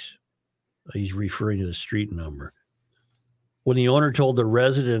 30s. He's referring to the street number. When the owner told the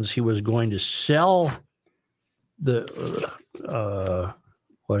residents he was going to sell the,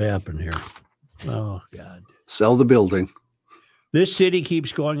 what happened here? Oh, God. Sell the building. This city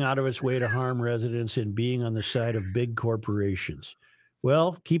keeps going out of its way to harm residents and being on the side of big corporations.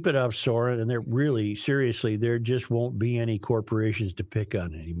 Well, keep it up, Soren. And there really, seriously, there just won't be any corporations to pick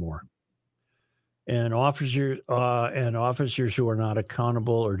on anymore. And officers who are not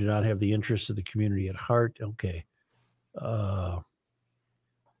accountable or do not have the interests of the community at heart. Okay. I'm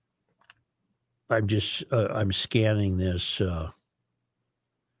scanning this.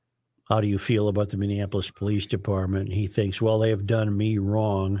 How do you feel about the Minneapolis Police Department? And he thinks, well, they have done me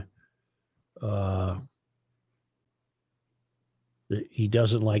wrong. He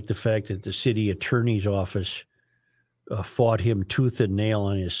doesn't like the fact that the city attorney's office fought him tooth and nail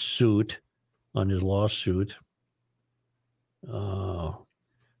on his lawsuit. The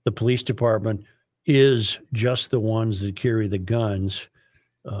police department is just the ones that carry the guns.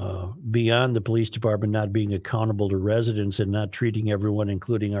 Beyond the police department not being accountable to residents and not treating everyone,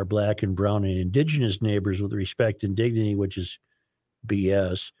 including our Black and brown and indigenous neighbors, with respect and dignity, which is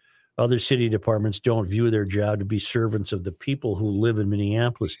BS. Other city departments don't view their job to be servants of the people who live in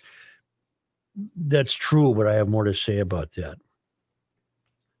Minneapolis. That's true, but I have more to say about that.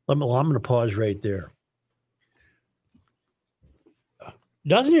 I'm going to pause right there.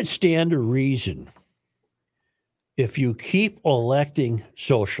 Doesn't it stand to reason, if you keep electing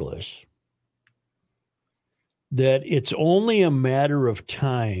socialists, that it's only a matter of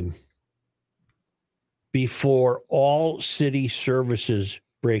time before all city services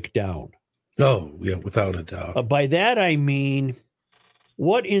break down? Oh, yeah, without a doubt. By that, I mean,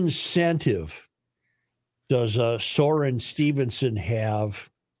 what incentive does Soren Stevenson have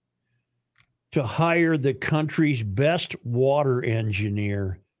to hire the country's best water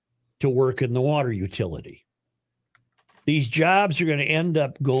engineer to work in the water utility? These jobs are going to end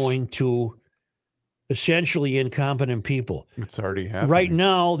up going to essentially incompetent people. It's already happening. Right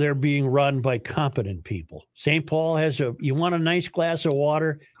now, they're being run by competent people. St. Paul you want a nice glass of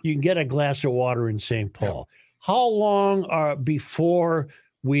water? You can get a glass of water in St. Paul. Yeah. How long before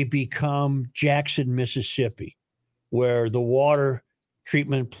we become Jackson, Mississippi, where the water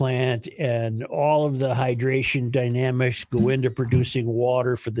treatment plant and all of the hydration dynamics go into producing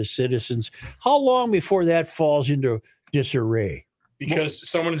water for the citizens? How long before that falls into disarray? Because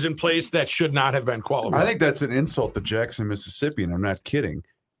someone's in place that should not have been qualified. I think that's an insult to Jackson, Mississippi, and I'm not kidding.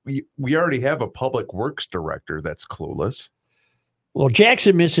 We already have a public works director that's clueless. Well,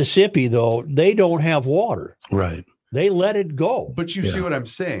 Jackson, Mississippi, though, they don't have water. Right. They let it go. But you see what I'm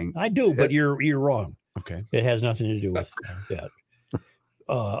saying? I do, but you're wrong. Okay. It has nothing to do with that.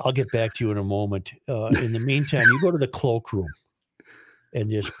 I'll get back to you in a moment. In the meantime, you go to the cloakroom and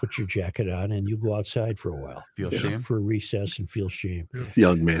just put your jacket on and you go outside for a while. Feel shame? For a recess and feel shame.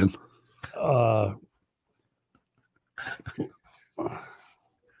 Young man.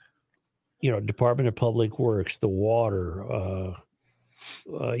 Department of Public Works, the water,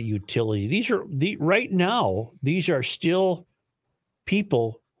 utility. Right now, these are still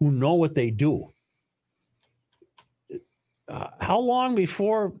people who know what they do. How long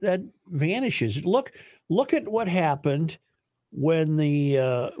before that vanishes? Look at what happened when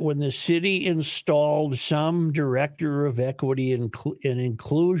the city installed some director of equity and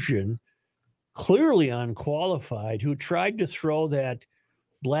inclusion, clearly unqualified, who tried to throw that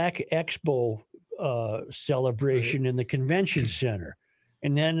Black Expo celebration in the convention center,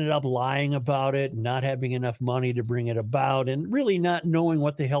 and ended up lying about it, not having enough money to bring it about, and really not knowing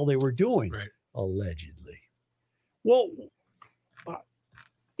what the hell they were doing, allegedly. Well,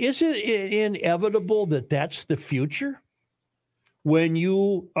 isn't it inevitable that that's the future? When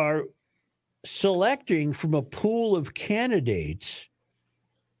you are selecting from a pool of candidates,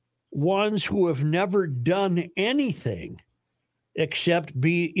 ones who have never done anything except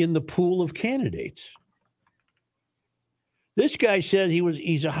be in the pool of candidates. This guy said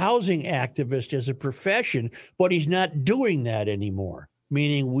he's a housing activist as a profession, but he's not doing that anymore.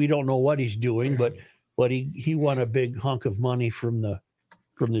 Meaning we don't know what he's doing, but he won a big hunk of money from the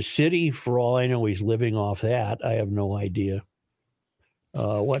city. For all I know, he's living off that. I have no idea.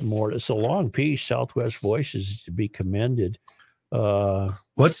 What more? It's a long piece. Southwest Voices is to be commended.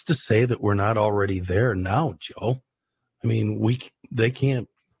 What's to say that we're not already there now, Joe? I mean, they can't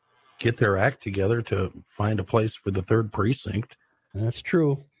get their act together to find a place for the 3rd precinct. That's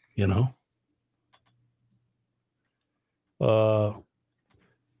true. You have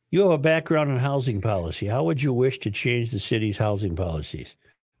a background in housing policy. How would you wish to change the city's housing policies?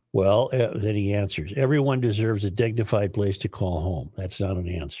 Well, then he answers, everyone deserves a dignified place to call home. That's not an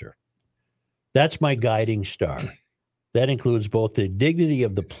answer. That's my guiding star. That includes both the dignity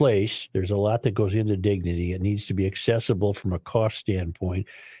of the place. There's a lot that goes into dignity. It needs to be accessible from a cost standpoint.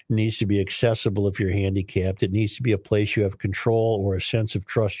 It needs to be accessible if you're handicapped. It needs to be a place you have control or a sense of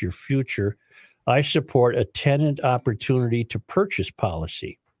trust your future. I support a tenant opportunity to purchase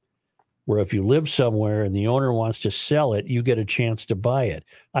policy, where if you live somewhere and the owner wants to sell it, you get a chance to buy it.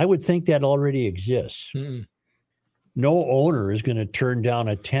 I would think that already exists. No owner is going to turn down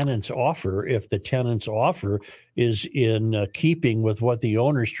a tenant's offer if the tenant's offer is in keeping with what the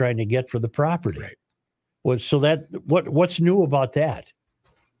owner's trying to get for the property. Right. What's new about that?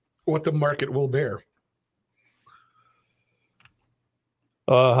 What the market will bear.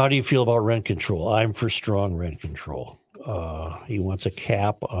 How do you feel about rent control? I'm for strong rent control. He wants a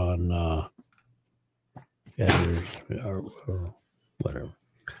cap on or whatever.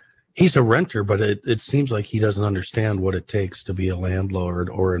 He's a renter, but it seems like he doesn't understand what it takes to be a landlord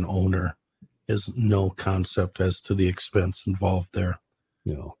or an owner. Is no concept as to the expense involved there.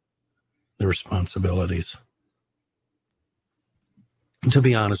 No. The responsibilities. To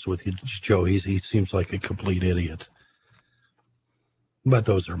be honest with you, Joe, he seems like a complete idiot. But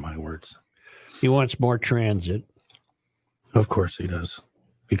those are my words. He wants more transit. Of course he does.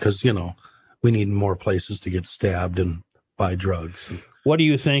 Because, we need more places to get stabbed and buy drugs. What do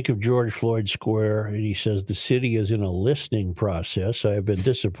you think of George Floyd Square? And he says the city is in a listening process. I have been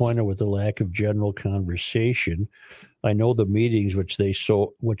disappointed with the lack of general conversation. I know the meetings, which they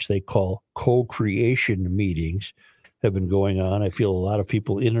call co-creation meetings, have been going on. I feel a lot of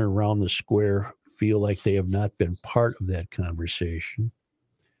people in and around the square feel like they have not been part of that conversation.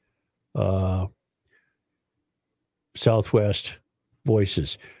 Southwest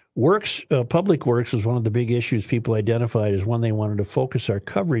Voices. Public works was one of the big issues people identified as one they wanted to focus our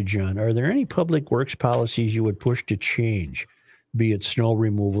coverage on. Are there any public works policies you would push to change, be it snow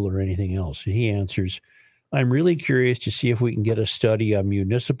removal or anything else? And he answers, I'm really curious to see if we can get a study on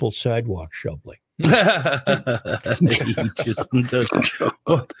municipal sidewalk shoveling.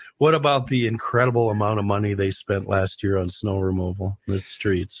 What about the incredible amount of money they spent last year on snow removal in the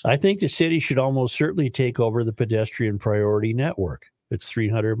streets? I think the city should almost certainly take over the pedestrian priority network. It's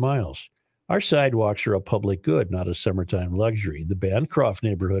 300 miles. Our sidewalks are a public good, not a summertime luxury. The Bancroft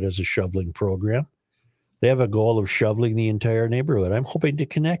neighborhood has a shoveling program. They have a goal of shoveling the entire neighborhood. I'm hoping to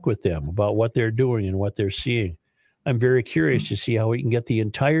connect with them about what they're doing and what they're seeing. I'm very curious to see how we can get the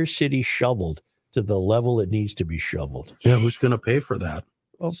entire city shoveled to the level it needs to be shoveled. Yeah, who's going to pay for that?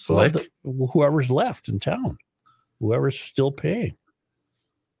 Whoever's left in town, whoever's still paying.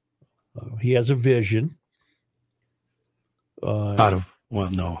 He has a vision.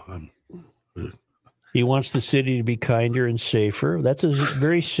 He wants the city to be kinder and safer. That's a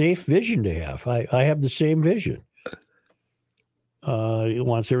very safe vision to have. I have the same vision. He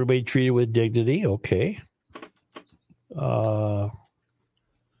wants everybody treated with dignity. Okay.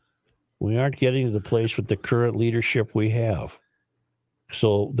 We aren't getting to the place with the current leadership we have.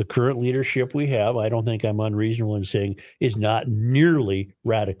 So the current leadership we have, I don't think I'm unreasonable in saying, is not nearly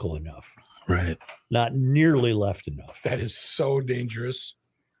radical enough. Right. Not nearly left enough. That is so dangerous.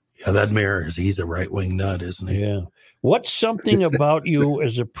 Yeah, that mayor, he's a right-wing nut, isn't he? Yeah. What's something about you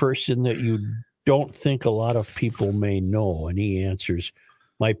as a person that you don't think a lot of people may know? And he answers,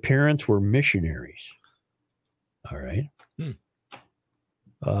 my parents were missionaries. All right.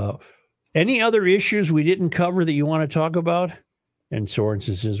 Any other issues we didn't cover that you want to talk about? And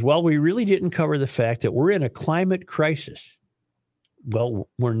Sorensen says, well, we really didn't cover the fact that we're in a climate crisis. Well,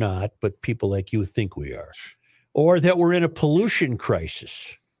 we're not, but people like you think we are. Or that we're in a pollution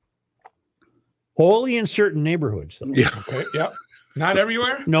crisis. Only in certain neighborhoods, though. Yeah. Okay. Yeah. Not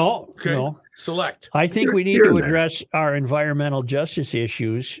everywhere? No. Okay. No. Select. I think we need to address our environmental justice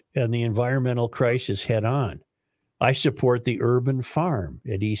issues and the environmental crisis head on. I support the urban farm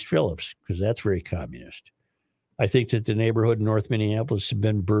at East Phillips because that's very communist. I think that the neighborhood in North Minneapolis has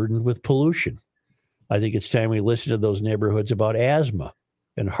been burdened with pollution. I think it's time we listen to those neighborhoods about asthma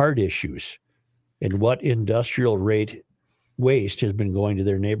and heart issues and what industrial rate waste has been going to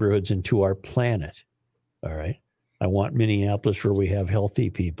their neighborhoods and to our planet. All right. I want Minneapolis where we have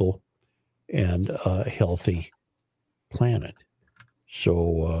healthy people and a healthy planet.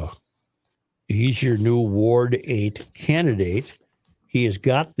 So he's your new Ward 8 candidate. He has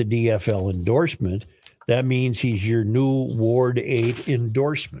got the DFL endorsement. That means he's your new Ward 8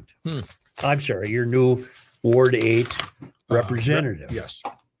 endorsement. I'm sorry, your new Ward 8 representative. Yes.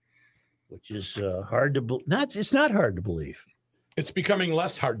 Which is hard to believe. It's not hard to believe. It's becoming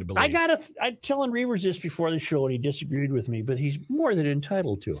less hard to believe. I'm telling Reavers this before the show, and he disagreed with me, but he's more than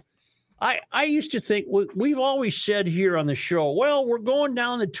entitled to. I used to think, we've always said here on the show, well, we're going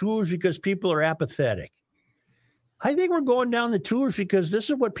down the tubes because people are apathetic. I think we're going down the tubes because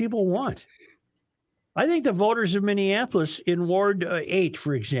this is what people want. I think the voters of Minneapolis in Ward 8,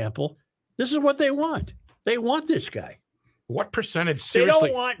 for example, this is what they want. They want this guy. What percentage? Seriously? They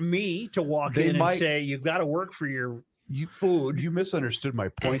don't want me to walk in and say, you've got to work for your food. You misunderstood my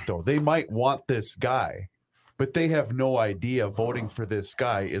point, though. They might want this guy, but they have no idea voting for this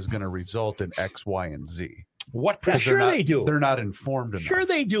guy is going to result in X, Y, and Z. What percentage? Sure they do. They're not informed enough. Sure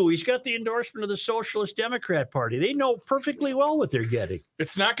they do. He's got the endorsement of the Socialist Democrat Party. They know perfectly well what they're getting.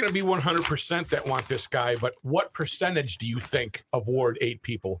 It's not going to be 100% that want this guy, but what percentage do you think of Ward 8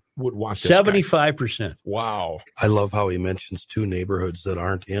 people would want this 75%. guy? Wow. I love how he mentions two neighborhoods that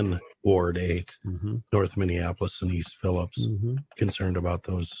aren't in Ward 8, North Minneapolis and East Phillips. Concerned about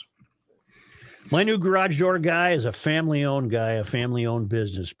those. My new garage door guy is a family-owned guy, a family-owned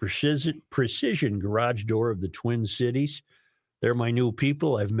business. Precision Garage Door of the Twin Cities. They're my new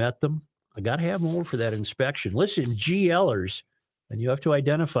people. I've met them. I got to have them over for that inspection. Listen, GLers, and you have to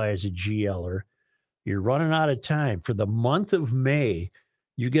identify as a GLer. You're running out of time. For the month of May,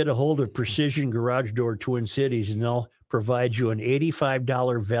 you get a hold of Precision Garage Door Twin Cities, and they'll provide you an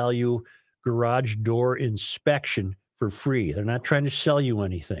 $85 value garage door inspection for free. They're not trying to sell you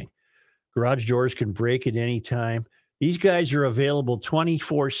anything. Garage doors can break at any time. These guys are available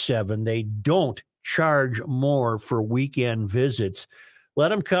 24/7. They don't charge more for weekend visits. Let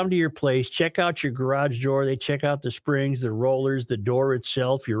them come to your place, check out your garage door. They check out the springs, the rollers, the door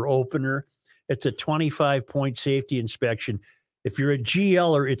itself, your opener. It's a 25-point safety inspection. If you're a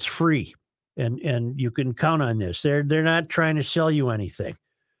GLer, it's free, and you can count on this. They're not trying to sell you anything.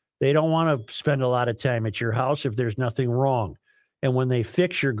 They don't want to spend a lot of time at your house if there's nothing wrong. And when they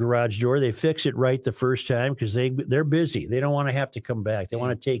fix your garage door, they fix it right the first time because they're busy. They don't want to have to come back. They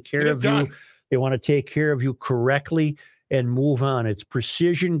want to take care of you. They want to take care of you correctly and move on. It's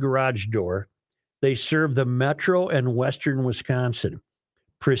Precision Garage Door. They serve the Metro and Western Wisconsin.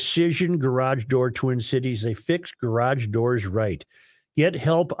 Precision Garage Door Twin Cities. They fix garage doors right. Get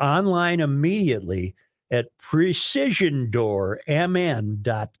help online immediately at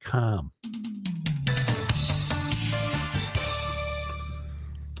precisiondoormn.com.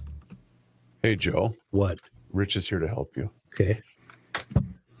 Hey, Joe. What? Rich is here to help you. Okay.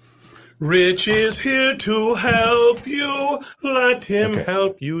 Rich is here to help you. Let him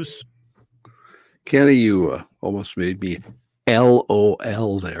help you. Kenny, you almost made me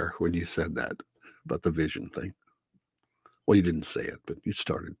LOL there when you said that about the vision thing. Well, you didn't say it, but you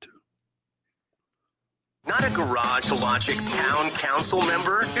started to. Not a Garage Logic town council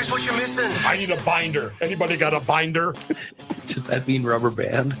member? Here's what you're missing. I need a binder. Anybody got a binder? Does that mean rubber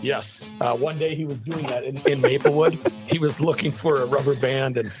band? Yes. One day he was doing that in Maplewood. He was looking for a rubber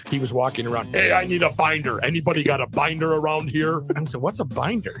band and he was walking around. Hey, I need a binder. Anybody got a binder around here? I said, what's a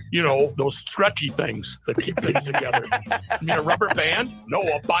binder? You know, those stretchy things that keep things together. You mean a rubber band? No,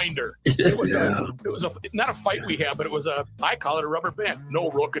 a binder. It was not a fight we had, but it was I call it a rubber band. No,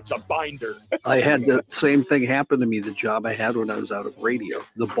 Rook, it's a binder. I had the same thing happen to me, the job I had when I was out of radio.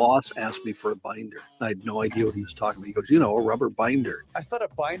 The boss asked me for a binder. I had no idea what he was talking about. He goes, a rubber binder. I thought a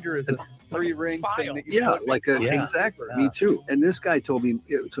binder is a 3-ring thing that you exactly. Me too. And this guy told me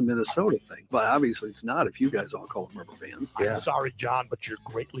it's a Minnesota thing, but obviously it's not if you guys all call them rubber bands. I'm sorry, John, but you're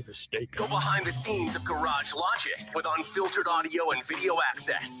greatly mistaken. Go behind the scenes of Garage Logic with unfiltered audio and video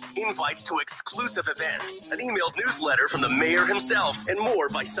access, invites to exclusive events, an emailed newsletter from the mayor himself, and more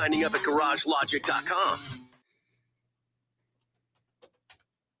by signing up at garagelogic.com.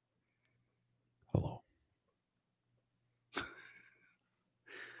 Hello.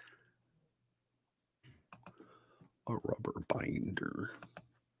 A rubber binder.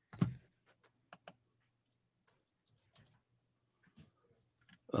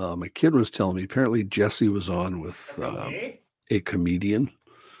 My kid was telling me apparently Jesse was on with a comedian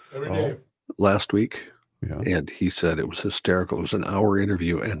last week. Yeah. And he said it was hysterical. It was an hour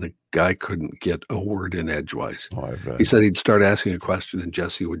interview and the guy couldn't get a word in edgewise. He said he'd start asking a question and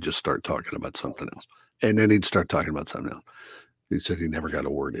Jesse would just start talking about something else. And then he'd start talking about something else. He said he never got a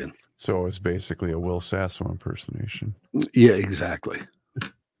word in. So it's basically a Will Sasso impersonation. Yeah, exactly.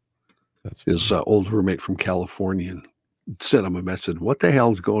 That's his old roommate from California sent him a message. What the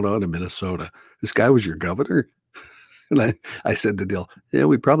hell is going on in Minnesota? This guy was your governor? And I said to Dill, yeah,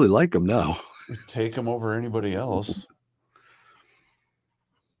 we probably like him now. Take him over anybody else.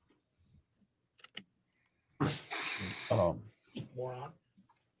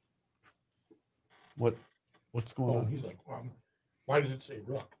 What's going on? He's like, why does it say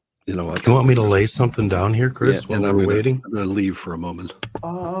Rook? You know what? You want me to lay something down here, Chris, while we're waiting? I'm going to leave for a moment.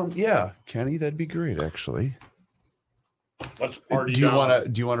 Yeah, Kenny, that'd be great, actually. Let's party. Do you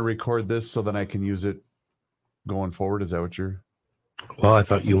want to record this so then I can use it going forward? Is that what you're? Well, I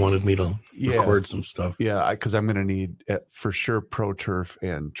thought you wanted me to record some stuff. Yeah, because I'm going to need for sure Pro Turf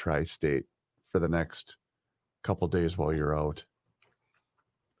and Tri-State for the next couple days while you're out.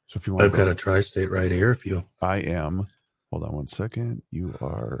 So if you want, I've got a Tri-State right here. I am. Hold on one second. You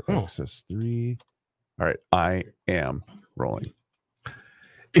are Access 3. All right, I am rolling.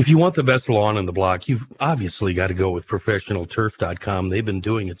 If you want the best lawn in the block, you've obviously got to go with ProfessionalTurf.com. They've been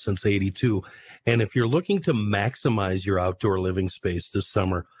doing it since '82. And if you're looking to maximize your outdoor living space this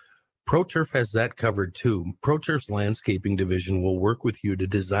summer, ProTurf has that covered too. ProTurf's landscaping division will work with you to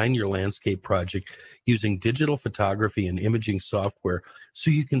design your landscape project using digital photography and imaging software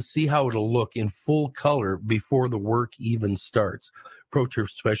so you can see how it'll look in full color before the work even starts. ProTurf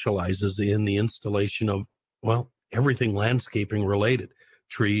specializes in the installation of, everything landscaping related.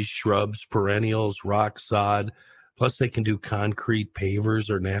 Trees, shrubs, perennials, rock, sod. Plus, they can do concrete pavers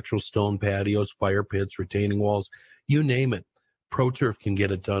or natural stone patios, fire pits, retaining walls, you name it. ProTurf can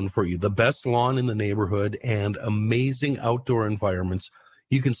get it done for you. The best lawn in the neighborhood and amazing outdoor environments.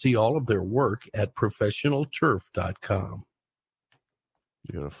 You can see all of their work at ProfessionalTurf.com.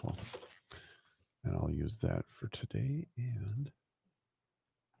 Beautiful. And I'll use that for today, and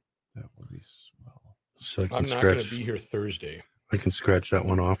that will be swell. So I'm not going to be here Thursday. I can scratch that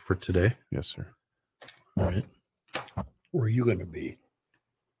one off for today. Yes, sir. All right. Where are you going to be?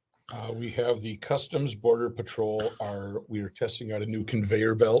 We have the Customs Border Patrol. We are testing out a new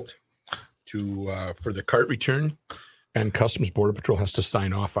conveyor belt for the cart return, and Customs Border Patrol has to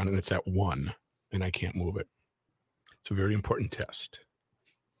sign off on it. And it's at 1, and I can't move it. It's a very important test.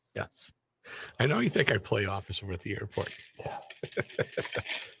 Yes, I know you think I play office over at the airport. Yeah,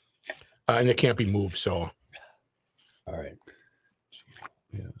 and it can't be moved. So, all right.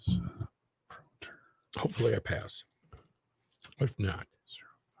 Yes. Hopefully, I pass. If not.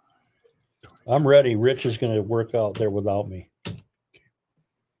 I'm ready. Rich is going to work out there without me.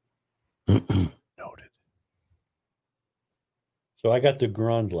 So I got the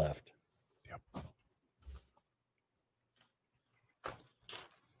Grund left. Yep.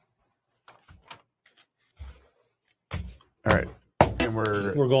 All right. And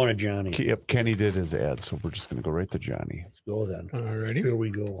We're going to Johnny. Yep, Kenny did his ad, so we're just going to go right to Johnny. Let's go then. All righty. Here we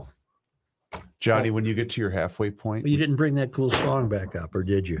go. Johnny, when you get to your halfway point. You didn't bring that cool song back up, or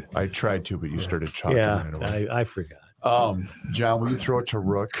did you? I tried to, but you started chopping Yeah, right away. I forgot. John, will you throw it to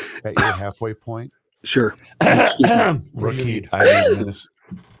Rook at your halfway point? Sure. Rookie, I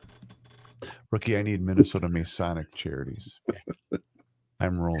need Minnesota Masonic Charities.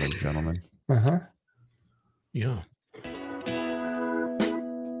 I'm rolling, gentlemen. Yeah.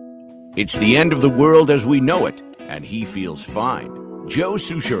 It's the end of the world as we know it, and he feels fine. Joe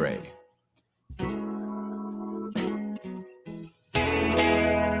Souchere.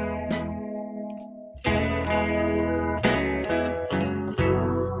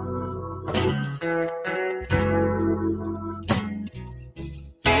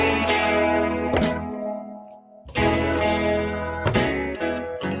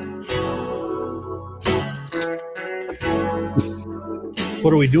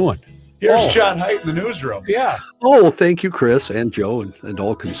 What are we doing? Here's John Height in the newsroom. Yeah. Oh, thank you, Chris and Joe and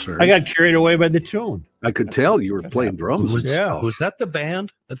all concerned. I got carried away by the tune. I could tell you were playing drums. Was that the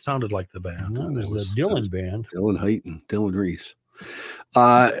band? That sounded like the band. No, there's the Dylan band. Dylan Height and Dylan Reese.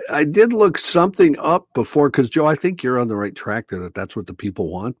 I did look something up before because, Joe, I think you're on the right track there. That's what the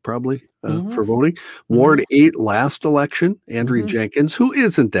people want probably for voting. Ward 8 last election, Andrea Jenkins, who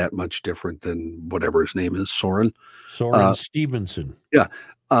isn't that much different than whatever his name is, Soren Stevenson. Yeah.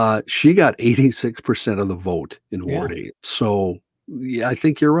 She got 86% of the vote in Ward 8. So, yeah, I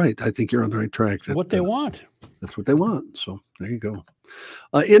think you're right. I think you're on the right track. What they want. That's what they want. So there you go.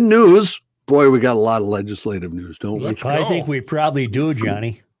 In news, boy, we got a lot of legislative news, don't we? I think we probably do,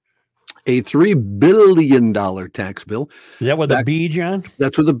 Johnny. A $3 billion tax bill. Is that with a B, John?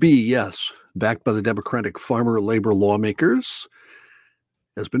 That's with a B, yes. Backed by the Democratic farmer labor lawmakers,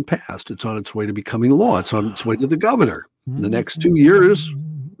 has been passed. It's on its way to becoming law. It's on its way to the governor. In the next 2 years,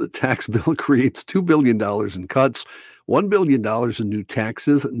 the tax bill creates $2 billion in cuts, $1 billion in new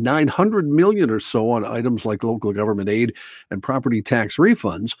taxes, $900 million or so on items like local government aid and property tax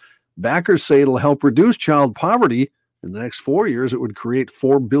refunds. Backers say it'll help reduce child poverty. In the next 4 years, it would create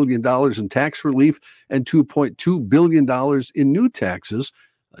 $4 billion in tax relief and $2.2 billion in new taxes.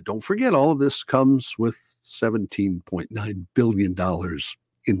 Don't forget, all of this comes with $17.9 billion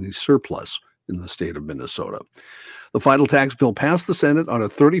in the surplus in the state of Minnesota. The final tax bill passed the Senate on a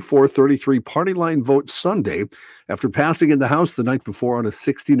 34-33 party line vote Sunday after passing in the House the night before on a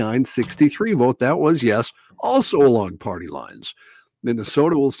 69-63 vote. That was, yes, also along party lines.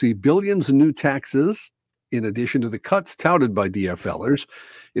 Minnesota will see billions in new taxes in addition to the cuts touted by DFLers.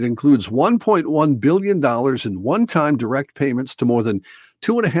 It includes $1.1 billion in one-time direct payments to more than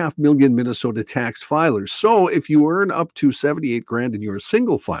 2.5 million Minnesota tax filers. So if you earn up to $78,000 and you're a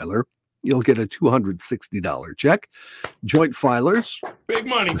single filer, you'll get a $260 check. Joint filers. Big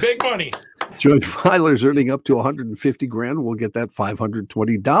money, big money. Joint filers earning up to $150,000 will get that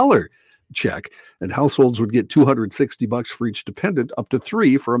 $520 check. And households would get $260 for each dependent, up to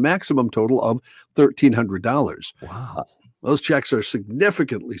 3 for a maximum total of $1,300. Wow. Those checks are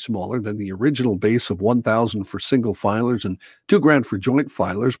significantly smaller than the original base of $1,000 for single filers and $2,000 for joint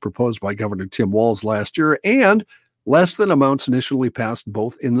filers proposed by Governor Tim Walz last year, and less than amounts initially passed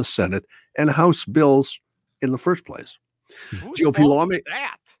both in the Senate and House bills in the first place. GOP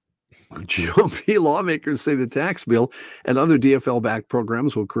lawmakers say the tax bill and other DFL-backed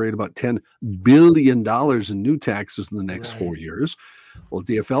programs will create about $10 billion in new taxes in the next 4 years. Well,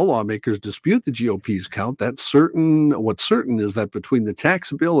 DFL lawmakers dispute the GOP's count. What's certain is that between the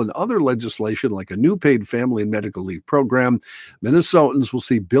tax bill and other legislation like a new paid family and medical leave program, Minnesotans will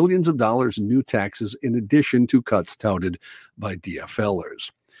see billions of dollars in new taxes in addition to cuts touted by DFLers.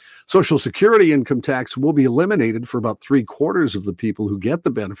 Social Security income tax will be eliminated for about 3/4 of the people who get the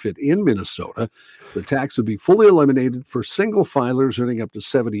benefit in Minnesota. The tax would be fully eliminated for single filers earning up to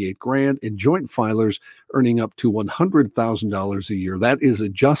 $78,000 and joint filers earning up to $100,000 a year. That is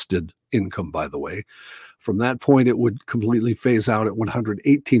adjusted income, by the way. From that point, it would completely phase out at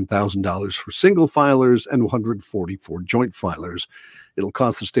 $118,000 for single filers and $140,000 for joint filers. It'll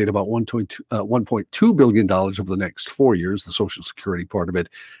cost the state about $1.2 billion over the next 4 years, the Social Security part of it,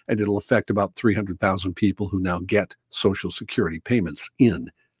 and it'll affect about 300,000 people who now get Social Security payments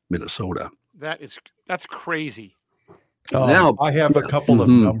in Minnesota. That's crazy. Now I have a couple of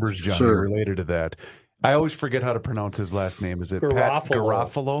numbers, Johnny, related to that. I always forget how to pronounce his last name. Is it Pat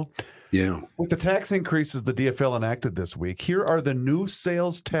Garofalo? Yeah. With the tax increases the DFL enacted this week, here are the new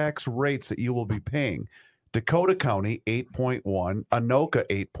sales tax rates that you will be paying. Dakota County, 8.1. Anoka,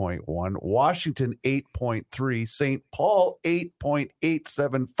 8.1. Washington, 8.3. St. Paul,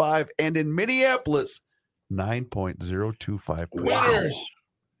 8.875. And in Minneapolis, 9.025%. Winners.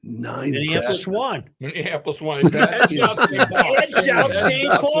 Minneapolis won. Minneapolis won. Edged out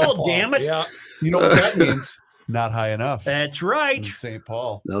St. Paul, damn it. Yeah. You know what that means? Not high enough. That's right. In St.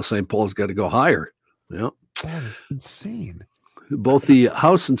 Paul. Now St. Paul's got to go higher. Yeah. That is insane. Both the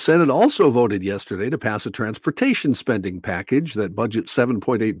House and Senate also voted yesterday to pass a transportation spending package that budgets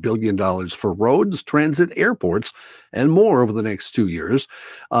 $7.8 billion for roads, transit, airports, and more over the next 2 years.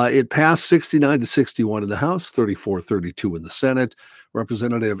 It passed 69-61 in the House, 34-32 in the Senate.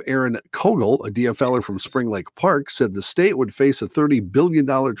 Representative Aaron Kogel, a DFLer from Spring Lake Park, said the state would face a $30 billion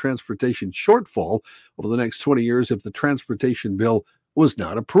transportation shortfall over the next 20 years if the transportation bill was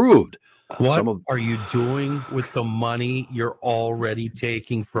not approved. What are you doing with the money you're already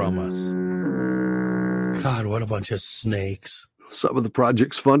taking from us? God, what a bunch of snakes. Some of the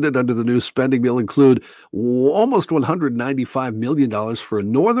projects funded under the new spending bill include almost $195 million for a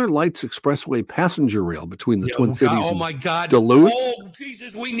Northern Lights Expressway passenger rail between the Twin Cities oh my God. Duluth. Oh,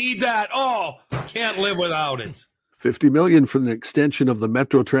 Jesus, we need that. Oh, can't live without it. $50 million for the extension of the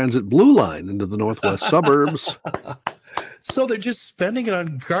Metro Transit Blue Line into the northwest suburbs. So they're just spending it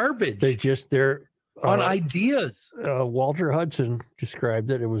on garbage. They're on ideas. Walter Hudson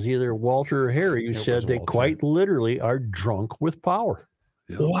described it. It was either Walter or Harry who said they quite literally are drunk with power.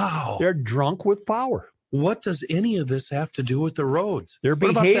 Yeah. Wow. They're drunk with power. What does any of this have to do with the roads? They're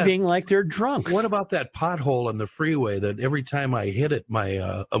behaving like they're drunk. What about that pothole on the freeway that every time I hit it,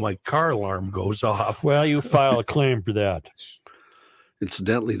 my car alarm goes off? Well, you file a claim for that.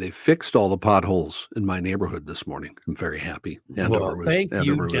 Incidentally, they fixed all the potholes in my neighborhood this morning. I'm very happy. Thank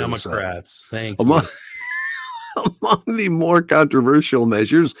you, Democrats. Thank you. Among the more controversial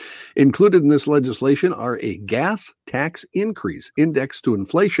measures included in this legislation are a gas tax increase indexed to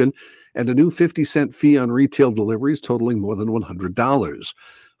inflation and a new 50-cent fee on retail deliveries totaling more than $100.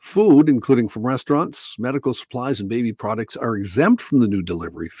 Food, including from restaurants, medical supplies, and baby products, are exempt from the new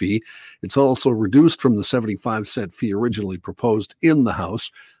delivery fee. It's also reduced from the 75-cent fee originally proposed in the House.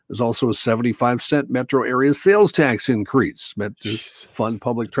 There's also a 75-cent metro area sales tax increase meant to fund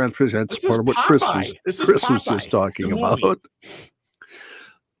public transportation. That's part of what Chris was just talking about.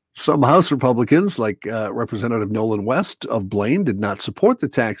 Some House Republicans, like Representative Nolan West of Blaine, did not support the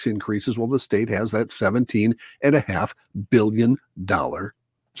tax increases while the state has that $17.5 billion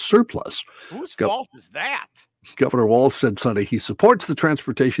surplus. Whose fault is that? Governor Walz said Sunday he supports the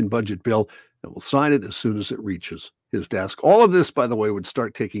transportation budget bill and will sign it as soon as it reaches his desk. All of this, by the way, would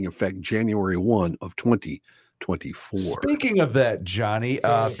start taking effect January 1 of 2024. Speaking of that, Johnny,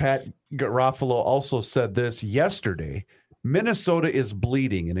 Pat Garofalo also said this yesterday. Minnesota is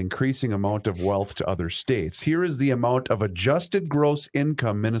bleeding an increasing amount of wealth to other states. Here is the amount of adjusted gross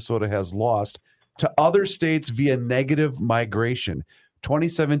income Minnesota has lost to other states via negative migration.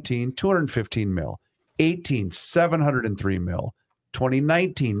 2017, 215 mil. 18, 703 mil.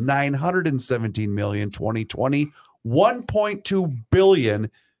 2019, 917 million. 2020, 1.2 billion.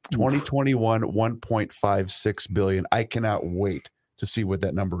 2021, 1.56 billion. I cannot wait to see what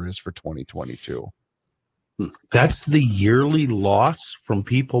that number is for 2022. That's the yearly loss from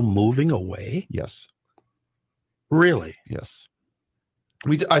people moving away? Yes. Really? Yes.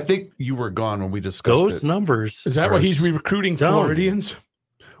 I think you were gone when we discussed those numbers. Is that why he's recruiting Floridians?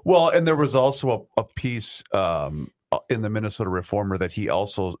 Well, and there was also a piece in the Minnesota Reformer that he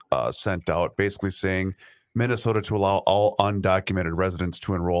also sent out, basically saying Minnesota to allow all undocumented residents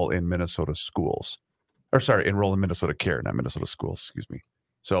to enroll in Minnesota schools. Enroll in Minnesota Care, not Minnesota schools, excuse me.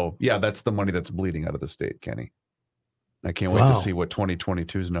 So, yeah, that's the money that's bleeding out of the state, Kenny. I can't wait to see what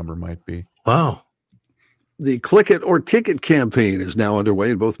 2022's number might be. Wow. The Click It or Ticket campaign is now underway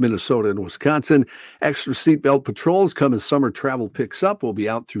in both Minnesota and Wisconsin. Extra seatbelt patrols come as summer travel picks up. Will be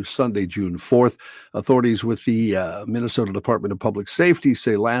out through Sunday, June 4th. Authorities with the Minnesota Department of Public Safety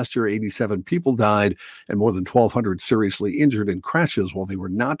say last year 87 people died and more than 1,200 seriously injured in crashes while they were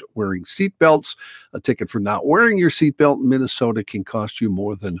not wearing seatbelts. A ticket for not wearing your seatbelt in Minnesota can cost you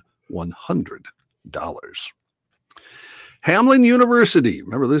more than $100. Hamline University.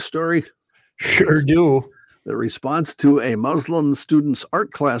 Remember this story? Sure do. The response to a Muslim student's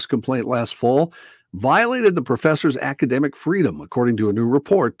art class complaint last fall violated the professor's academic freedom, according to a new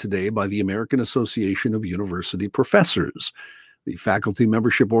report today by the American Association of University Professors. The faculty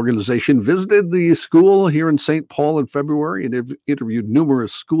membership organization visited the school here in St. Paul in February and interviewed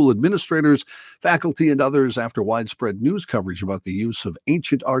numerous school administrators, faculty, and others after widespread news coverage about the use of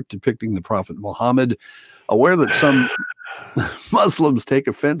ancient art depicting the Prophet Muhammad. Aware that some Muslims take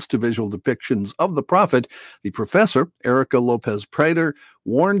offense to visual depictions of the Prophet, the professor, Erica Lopez-Prater,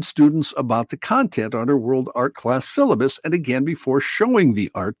 warned students about the content on her world art class syllabus and again before showing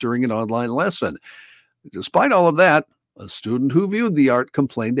the art during an online lesson. Despite all of that, a student who viewed the art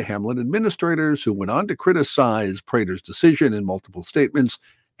complained to Hamlin administrators, who went on to criticize Prater's decision in multiple statements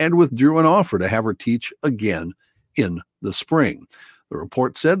and withdrew an offer to have her teach again in the spring. The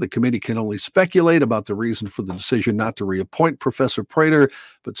report said the committee can only speculate about the reason for the decision not to reappoint Professor Prater,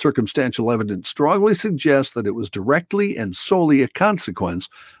 but circumstantial evidence strongly suggests that it was directly and solely a consequence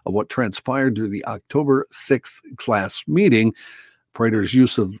of what transpired during the October 6th class meeting. Prater's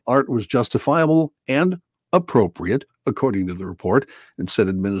use of art was justifiable and appropriate, according to the report, and said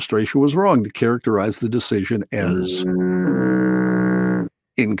administration was wrong to characterize the decision as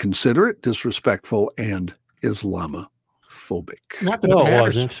inconsiderate, disrespectful, and Islamophobic. Not that it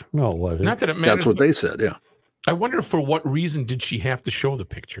matters. No, it wasn't. Not that it matters. That's what they said, yeah. I wonder for what reason did she have to show the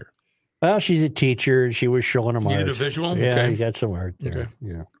picture? Well, she's a teacher. She was showing them art. Needed a visual? Yeah, Okay. you got some art there. Okay.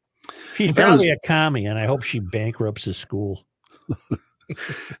 Yeah. She's probably a commie, and I hope she bankrupts the school.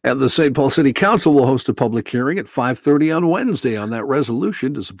 And the St. Paul City Council will host a public hearing at 5:30 on Wednesday on that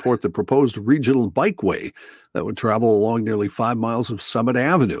resolution to support the proposed regional bikeway that would travel along nearly 5 miles of Summit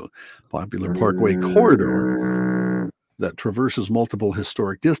Avenue, popular parkway corridor that traverses multiple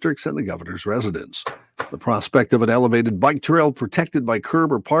historic districts and the governor's residence. The prospect of an elevated bike trail protected by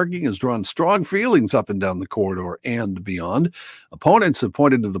curb or parking has drawn strong feelings up and down the corridor and beyond. Opponents have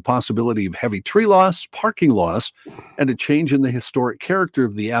pointed to the possibility of heavy tree loss, parking loss, and a change in the historic character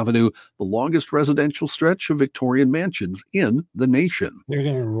of the avenue, the longest residential stretch of Victorian mansions in the nation. They're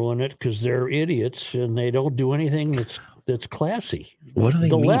going to ruin it because they're idiots and they don't do anything that's classy. What do they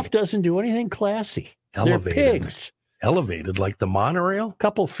the mean? The left doesn't do anything classy. Elevated. They're pigs. Elevated like the monorail? A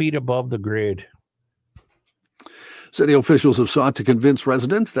couple feet above the grade. City officials have sought to convince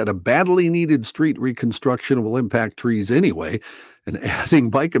residents that a badly needed street reconstruction will impact trees anyway, and adding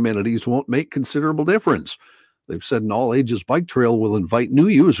bike amenities won't make considerable difference. They've said an all-ages bike trail will invite new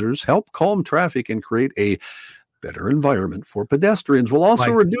users, help calm traffic, and create a better environment for pedestrians, while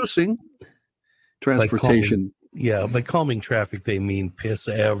also reducing transportation. By calming traffic, they mean piss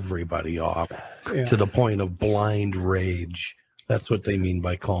everybody off to the point of blind rage. That's what they mean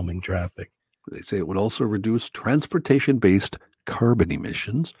by calming traffic. They say it would also reduce transportation-based carbon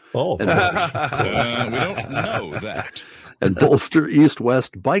emissions. Oh, we don't know that. And bolster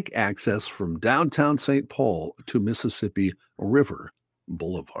east-west bike access from downtown St. Paul to Mississippi River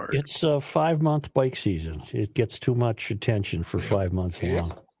Boulevard. It's a 5-month bike season. It gets too much attention for 5 months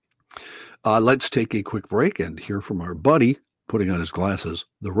long. Let's take a quick break and hear from our buddy putting on his glasses,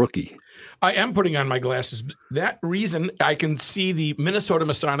 the rookie. I am putting on my glasses. That reason I can see the Minnesota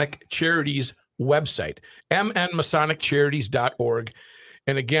Masonic Charities website, mnmasoniccharities.org.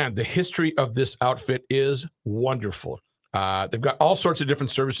 And again, the history of this outfit is wonderful. They've got all sorts of different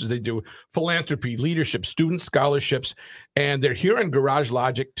services. They do philanthropy, leadership, student scholarships, and they're here in Garage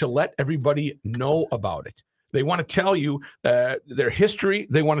Logic to let everybody know about it. They want to tell you their history.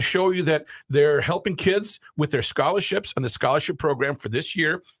 They want to show you that they're helping kids with their scholarships, and the scholarship program for this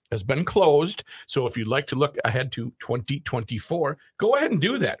year has been closed. So if you'd like to look ahead to 2024, go ahead and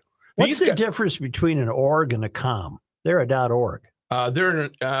do that. What's the difference between an org and a com? They're a .org. They're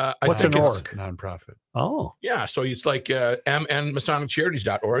what's an org? Nonprofit. Oh, yeah. So it's like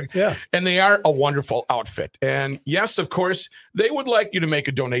mnmasoniccharities.org. Yeah. And they are a wonderful outfit. And yes, of course, they would like you to make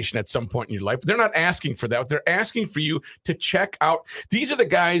a donation at some point in your life. But they're not asking for that. They're asking for you to check out. These are the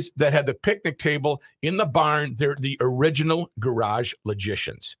guys that had the picnic table in the barn. They're the original garage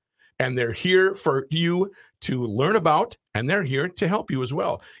logicians. And they're here for you to learn about, and they're here to help you as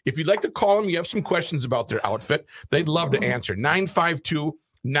well. If you'd like to call them, you have some questions about their outfit, they'd love to answer.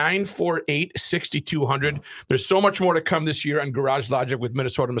 952-948-6200. There's so much more to come this year on Garage Logic with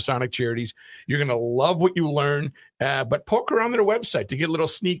Minnesota Masonic Charities. You're going to love what you learn, but poke around their website to get a little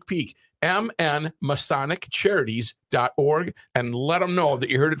sneak peek. mnmasoniccharities.org, and let them know that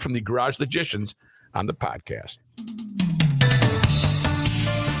you heard it from the Garage Logicians on the podcast.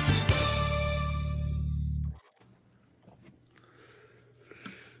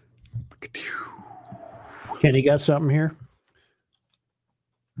 Kenny got something here?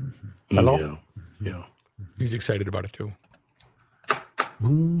 Hello? Yeah. He's excited about it too.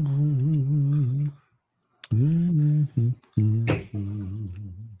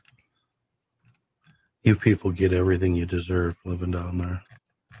 If people get everything you deserve living down there.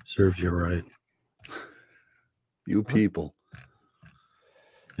 Serves you right. You people.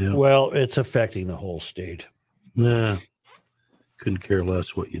 Yeah. Well, it's affecting the whole state. Yeah. Couldn't care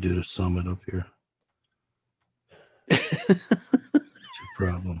less what you do to Summit up here. It's your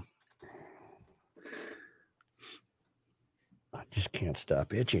problem. I just can't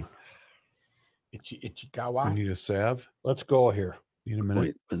stop itching. Itchy gawa. I need a salve. Let's go here. Need a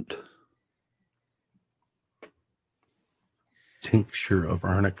minute. Ointment. Tincture of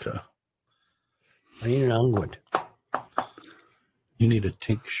arnica. I need an unguent. You need a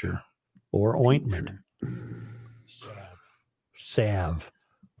tincture. Or ointment. Salve.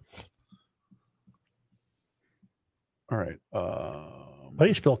 All right. How do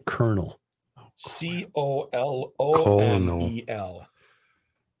you spell kernel? Colonel.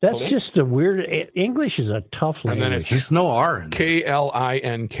 That's just a weird. English is a tough language. And then it's There's no R in it.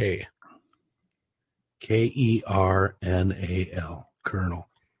 KLINK. KERNAL. Kernel.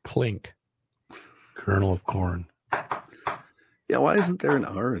 Clink. Kernel of corn. Yeah, why isn't there an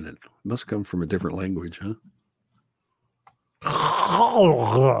R in it? It must come from a different language, huh?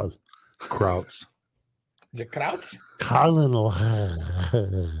 Krauts. Is it Krauts? Colonel.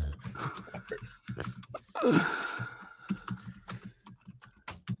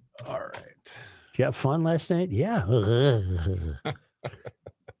 All right. Did you have fun last night? Yeah. Are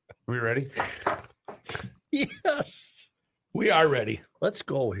we ready? Yes. We are ready. Let's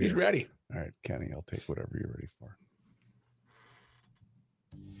go here. He's ready. All right, Kenny, I'll take whatever you're ready for.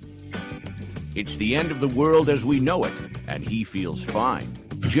 It's the end of the world as we know it, and he feels fine.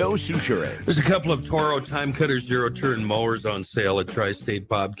 Joe Souchere. There's a couple of Toro Time Cutter zero-turn mowers on sale at Tri-State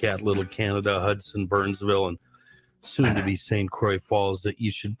Bobcat, Little Canada, Hudson, Burnsville, and soon-to-be St. Croix Falls that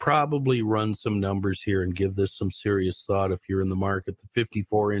you should probably run some numbers here and give this some serious thought if you're in the market. The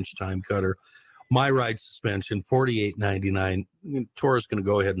 54-inch Time Cutter, my ride suspension, $48.99. Toro's going to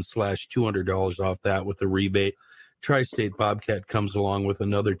go ahead and slash $200 off that with a rebate. Tri-State Bobcat comes along with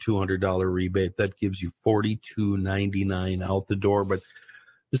another $200 rebate. That gives you $42.99 out the door. But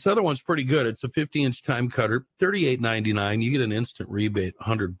this other one's pretty good. It's a 50-inch Time Cutter, $38.99. You get an instant rebate,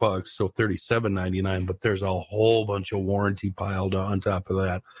 $100, so $37.99. But there's a whole bunch of warranty piled on top of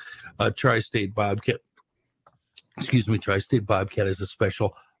that. Tri-State Bobcat is a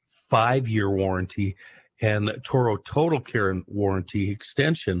special 5-year warranty, and Toro Total Care Warranty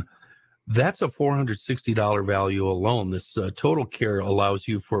Extension. That's a $460 value alone. This Total Care allows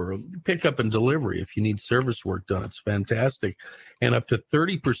you for pickup and delivery if you need service work done. It's fantastic. And up to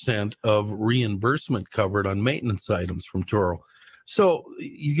 30% of reimbursement covered on maintenance items from Toro. So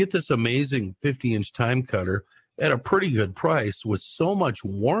you get this amazing 50-inch Time Cutter at a pretty good price with so much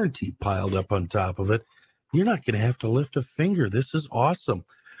warranty piled up on top of it. You're not going to have to lift a finger. This is awesome.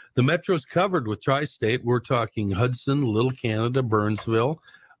 The Metro's covered with Tri-State. We're talking Hudson, Little Canada, Burnsville.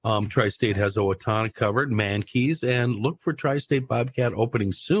 Tri-State has Owatonna covered, Mankeys, and look for Tri-State Bobcat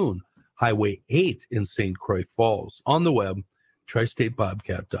opening soon. Highway 8 in St. Croix Falls. On the web,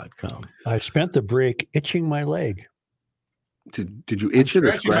 tristatebobcat.com. I spent the break itching my leg. Did you itch it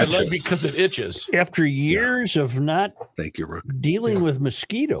or scratch my leg it? because it itches. After years of not Thank you, Rick. dealing with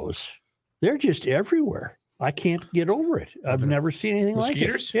mosquitoes, they're just everywhere. I can't get over it. I've never seen anything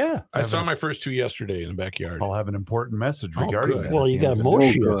Mosquitoes? like it. Yeah. I saw my first 2 yesterday in the backyard. I'll have an important message regarding good. that. Well, you got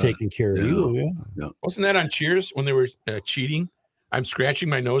Moshe taking care of you. Yeah. Wasn't that on Cheers when they were cheating? I'm scratching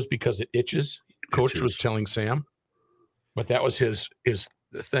my nose because it itches. Coach was telling Sam, but that was his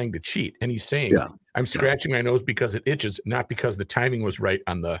thing to cheat. And he's saying, I'm scratching my nose because it itches, not because the timing was right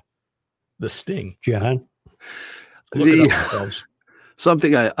on the sting. John? Look it up yourselves.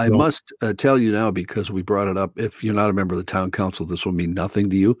 Something I must tell you now, because we brought it up. If you're not a member of the town council, this will mean nothing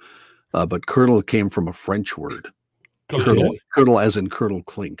to you. But kernel came from a French word. Kernel as in kernel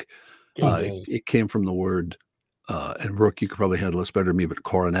clink. It came from the word, and Brooke, you could probably handle this better than me, but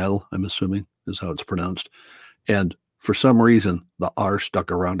coronel, I'm assuming, is how it's pronounced. And for some reason, the R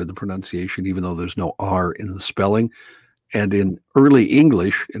stuck around in the pronunciation, even though there's no R in the spelling. And in early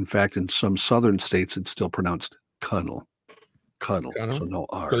English, in fact, in some southern states, it's still pronounced Cunnel. Cunnel, so no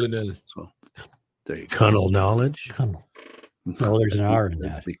R. So there you go. Cunnel knowledge. Cunnel. No, there's an R in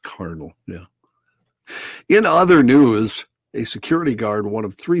that. Be carnal, yeah. In other news, a security guard, one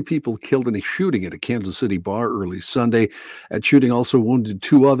of 3 people killed in a shooting at a Kansas City bar early Sunday. That shooting also wounded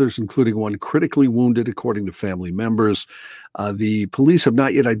 2 others, including one critically wounded, according to family members. The police have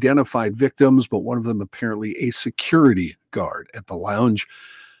not yet identified victims, but one of them apparently a security guard at the lounge.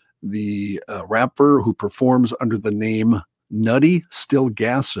 The rapper who performs under the name Nutty Still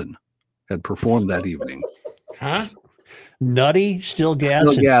Gassin' had performed that evening. Huh? Nutty Still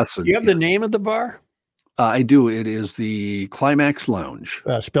Gassin'. Still Gassin'. Do you have the name of the bar? I do. It is the Climax Lounge.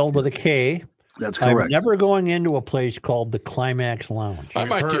 Spelled with a K. That's correct. I'm never going into a place called the Climax Lounge. I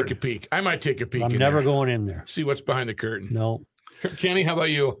might take a peek. I'm never going in there. See what's behind the curtain. No. Kenny, how about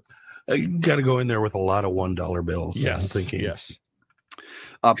you? You got to go in there with a lot of $1 bills. Yes. I'm thinking. Yes.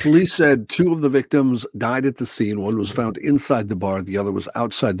 Police said 2 of the victims died at the scene. One was found inside the bar. The other was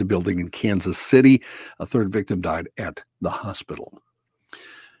outside the building in Kansas City. A third victim died at the hospital.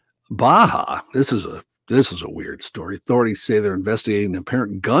 Baja. This is a weird story. Authorities say they're investigating an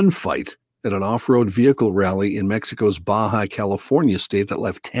apparent gunfight at an off-road vehicle rally in Mexico's Baja California state that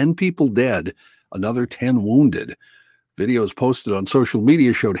left 10 people dead, another 10 wounded. Videos posted on social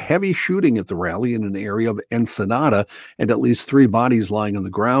media showed heavy shooting at the rally in an area of Ensenada and at least 3 bodies lying on the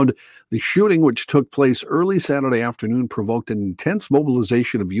ground. The shooting, which took place early Saturday afternoon, provoked an intense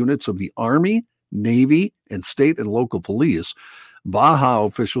mobilization of units of the Army, Navy, and state and local police. Baja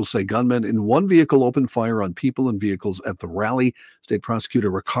officials say gunmen in one vehicle opened fire on people and vehicles at the rally. State prosecutor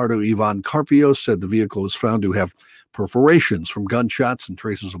Ricardo Ivan Carpio said the vehicle was found to have perforations from gunshots and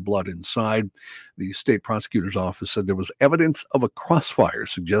traces of blood inside. The state prosecutor's office said there was evidence of a crossfire,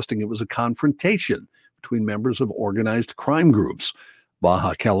 suggesting it was a confrontation between members of organized crime groups.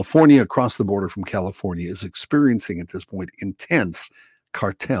 Baja California, across the border from California, is experiencing at this point intense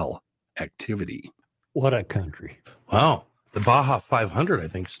cartel activity. What a country. Wow. The Baja 500, I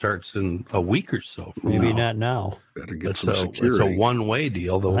think, starts in a week or so. Maybe not now. Better get some security. It's a one-way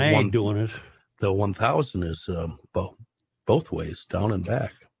deal. I ain't doing it. The 1000 is both ways, down and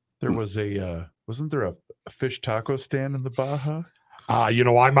back. There was wasn't there a fish taco stand in the Baja?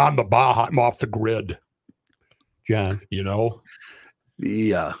 I'm on the Baja. I'm off the grid. John. Yeah.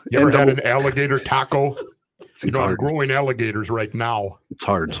 You ever had an alligator taco? It's I'm growing alligators right now. It's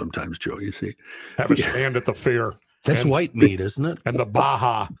hard sometimes, Joe, you see. Have a stand at the fair. That's white meat, isn't it? And the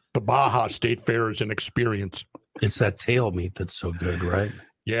Baja State Fair is an experience. It's that tail meat that's so good, right?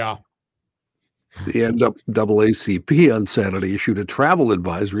 Yeah. The NAACP on Saturday issued a travel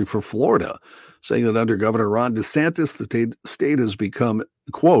advisory for Florida, saying that under Governor Ron DeSantis, the state has become,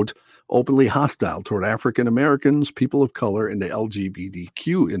 quote, openly hostile toward African Americans, people of color, and the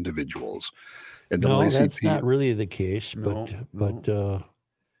LGBTQ individuals. And no, that's not really the case, but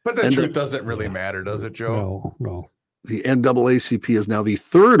the truth doesn't really matter, does it, Joe? No. The NAACP is now the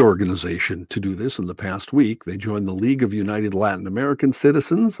third organization to do this in the past week. They joined the League of United Latin American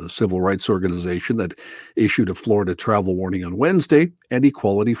Citizens, a civil rights organization that issued a Florida travel warning on Wednesday, and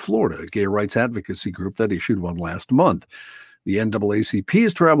Equality Florida, a gay rights advocacy group that issued one last month. The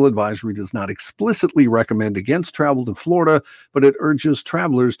NAACP's travel advisory does not explicitly recommend against travel to Florida, but it urges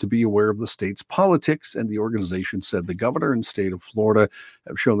travelers to be aware of the state's politics, and the organization said the governor and state of Florida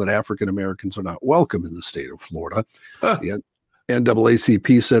have shown that African Americans are not welcome in the state of Florida. The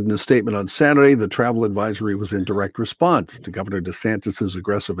NAACP said in a statement on Saturday the travel advisory was in direct response to Governor DeSantis'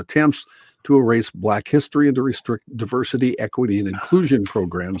 aggressive attempts to erase Black history and to restrict diversity, equity, and inclusion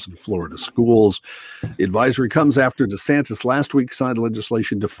programs in Florida schools. The advisory comes after DeSantis last week signed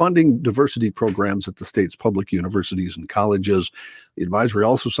legislation defunding diversity programs at the state's public universities and colleges. The advisory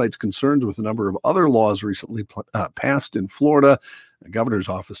also cites concerns with a number of other laws recently passed in Florida. The governor's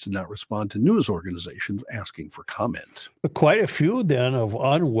office did not respond to news organizations asking for comment. Quite a few then of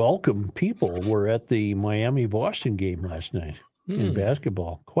unwelcome people were at the Miami-Boston game last night. In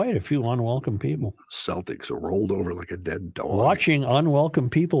basketball, quite a few unwelcome people. Celtics are rolled over like a dead dog. Watching unwelcome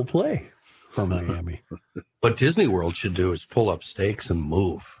people play for Miami. What Disney World should do is pull up stakes and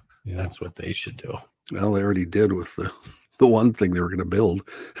move. Yeah. That's what they should do. Well, they already did with the one thing they were going to build.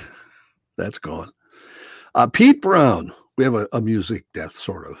 That's gone. Pete Brown. We have a music death,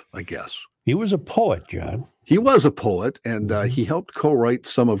 sort of, I guess. He was a poet, John. He was a poet, and he helped co-write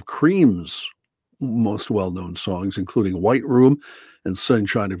some of Cream's most well-known songs, including White Room and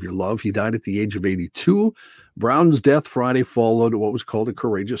Sunshine of Your Love. He died at the age of 82. Brown's death Friday followed what was called a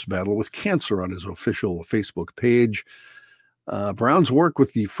courageous battle with cancer on his official Facebook page. Brown's work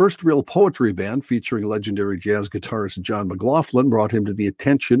with the First Real Poetry Band, featuring legendary jazz guitarist John McLaughlin, brought him to the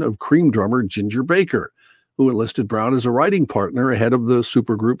attention of Cream drummer Ginger Baker, who enlisted Brown as a writing partner ahead of the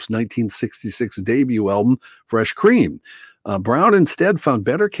supergroup's 1966 debut album, Fresh Cream. Brown instead found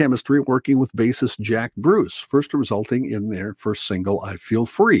better chemistry working with bassist Jack Bruce, first resulting in their first single, I Feel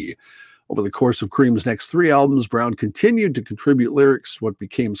Free. Over the course of Cream's next 3 albums, Brown continued to contribute lyrics to what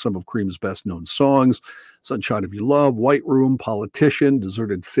became some of Cream's best-known songs, Sunshine of Your Love, White Room, Politician,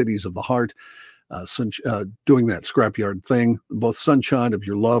 Deserted Cities of the Heart. doing that scrapyard thing. Both Sunshine of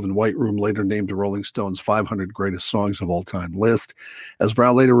Your Love and White Room later named to Rolling Stone's 500 greatest songs of all time list. As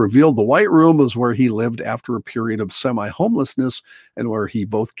Brown later revealed, the White Room was where he lived after a period of semi-homelessness and where he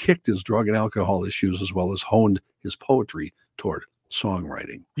both kicked his drug and alcohol issues as well as honed his poetry toward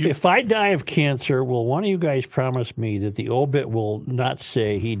songwriting. If I die of cancer, will one of you guys promise me that the obit will not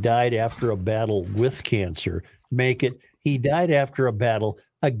say he died after a battle with cancer? Make it, he died after a battle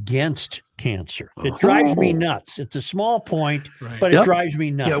against cancer. It drives me nuts. It's a small point, but it drives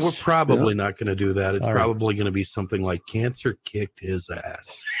me nuts. Yeah, we're probably not going to do that. It's probably going to be something like cancer kicked his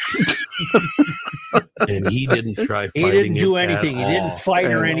ass. And he didn't try fighting it. He didn't do anything. He didn't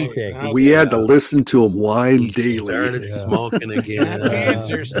fight or anything. We had to listen to him whine daily. Started smoking again.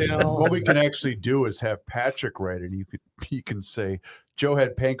 Cancer still. What we can actually do is have Patrick write it. He can say, Joe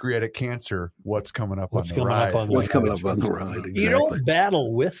had pancreatic cancer. What's coming up on the ride? What's coming up on the ride? Exactly. You don't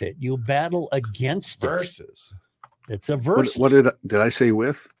battle with it. You battle against it. Versus. It's a versus. What did I say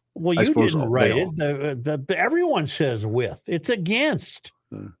with? Well, you didn't write it. Everyone says with. It's against.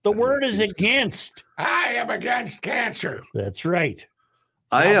 The word is against. I am against cancer. That's right.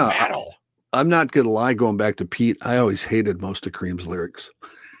 Battle. I'm not going to lie, going back to Pete, I always hated most of Cream's lyrics.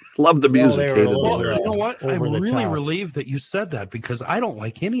 Loved the music. You know what? I'm really relieved that you said that because I don't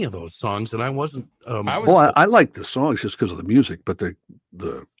like any of those songs, and I wasn't. I like the songs just because of the music, but the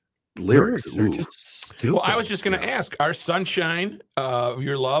lyrics are just stupid. Well, I was just going to ask: Are Sunshine,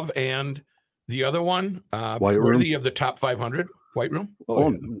 Your Love, and the other one worthy of the top 500? White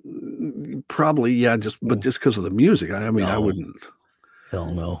Room? Probably, yeah. Just because of the music. I mean, I wouldn't.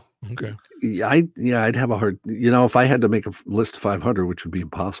 Hell no. Okay. I'd have a hard. If I had to make a list of 500, which would be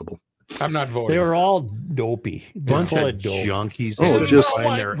impossible. I'm not voting. They were all dopey. Bunch of junkies. Just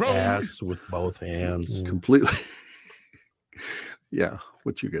find their ass with both hands. Completely. Yeah,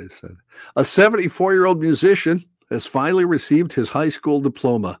 what you guys said. A 74-year-old musician has finally received his high school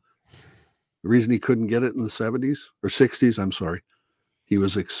diploma. The reason he couldn't get it in the 70s or 60s, I'm sorry, he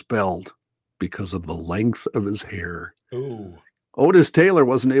was expelled because of the length of his hair. Ooh. Otis Taylor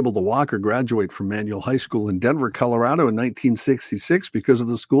wasn't able to walk or graduate from Manual High School in Denver, Colorado in 1966 because of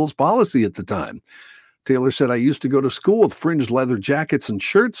the school's policy at the time. Taylor said, I used to go to school with fringed leather jackets and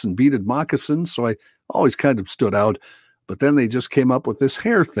shirts and beaded moccasins, so I always kind of stood out. But then they just came up with this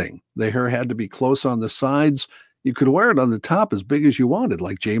hair thing. The hair had to be close on the sides. You could wear it on the top as big as you wanted,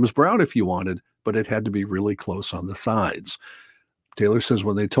 like James Brown if you wanted, but it had to be really close on the sides. Taylor says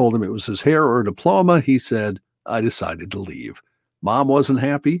when they told him it was his hair or a diploma, he said, I decided to leave. Mom wasn't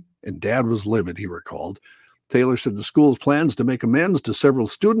happy, and Dad was livid, he recalled. Taylor said the school's plans to make amends to several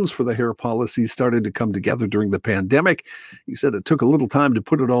students for the hair policy started to come together during the pandemic. He said it took a little time to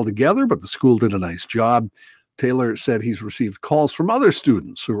put it all together, but the school did a nice job. Taylor said he's received calls from other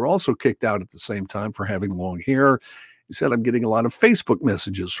students who were also kicked out at the same time for having long hair. He said, I'm getting a lot of Facebook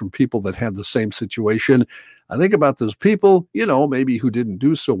messages from people that had the same situation. I think about those people, maybe who didn't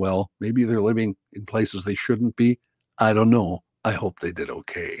do so well. Maybe they're living in places they shouldn't be. I don't know. I hope they did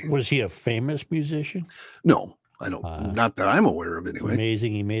okay. Was he a famous musician? No, I don't. Not that I'm aware of, anyway.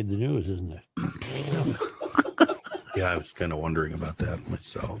 Amazing he made the news, isn't it? Yeah, I was kind of wondering about that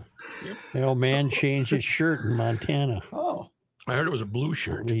myself. The old man changed his shirt in Montana. Oh, I heard it was a blue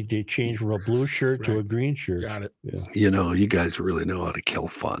shirt. He did change from a blue shirt to a green shirt. Got it. Yeah. You guys really know how to kill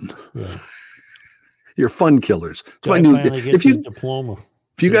fun. Yeah. You're fun killers. If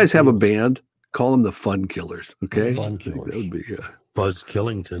you guys have a band, call them the Fun Killers. Okay, Fun Killers. That would be Buzz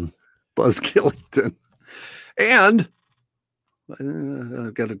Killington. Buzz Killington, and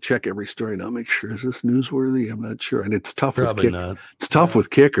I've got to check every story now. Make sure is this newsworthy. I'm not sure, and it's tough. Probably not. It's tough with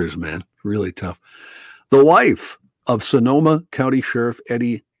kickers, man. Really tough. The wife of Sonoma County Sheriff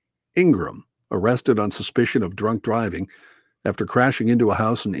Eddie Ingram arrested on suspicion of drunk driving after crashing into a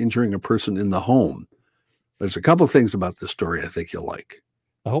house and injuring a person in the home. There's a couple of things about this story I think you'll like.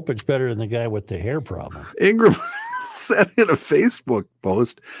 I hope it's better than the guy with the hair problem. Ingram said in a Facebook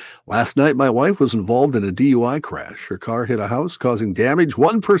post, last night my wife was involved in a DUI crash. Her car hit a house causing damage.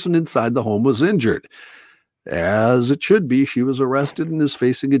 One person inside the home was injured. As it should be, she was arrested and is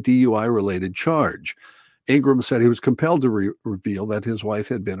facing a DUI-related charge. Ingram said he was compelled to reveal that his wife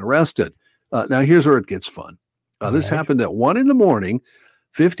had been arrested. Now, here's where it gets fun. This happened at 1 a.m.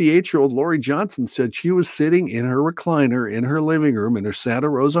 58-year-old Lori Johnson said she was sitting in her recliner in her living room in her Santa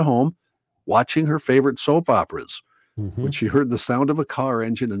Rosa home watching her favorite soap operas when she heard the sound of a car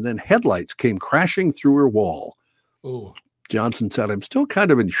engine and then headlights came crashing through her wall. Ooh. Johnson said, I'm still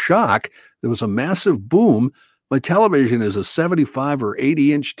kind of in shock. There was a massive boom. My television is a 75 or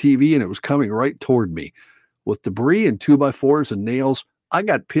 80-inch TV, and it was coming right toward me. With debris and 2x4s and nails, I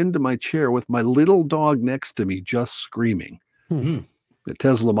got pinned to my chair with my little dog next to me, just screaming. The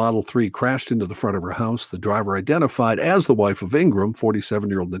Tesla Model 3 crashed into the front of her house. The driver, identified as the wife of Ingram,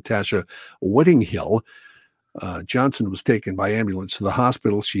 47-year-old Natasha Whittinghill. Johnson was taken by ambulance to the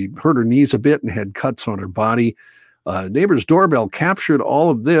hospital. She hurt her knees a bit and had cuts on her body. Neighbor's doorbell captured all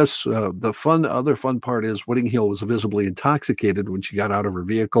of this. The other fun part is Whittinghill was visibly intoxicated when she got out of her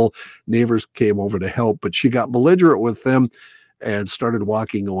vehicle. Neighbors came over to help, but she got belligerent with them and started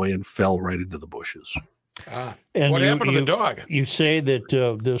walking away and fell right into the bushes. And what happened to the dog? You say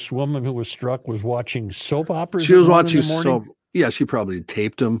that this woman who was struck was watching soap operas? She was watching soap. Yeah, she probably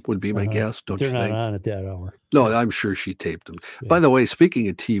taped them, would be my guess. Don't you think? They're not on at that hour. No, I'm sure she taped them. Yeah. By the way, speaking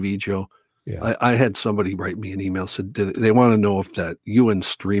of TV, Joe, I had somebody write me an email, said they want to know if that UN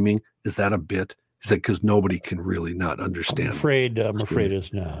streaming, is that a bit? Is that because nobody can really not understand? I'm afraid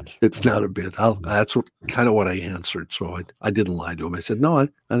it's not. It's not a bit. That's kind of what I answered. So I didn't lie to him. I said, no, I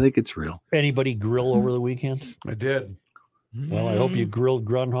think it's real. Anybody grill over the weekend? I did. Well, I hope you grilled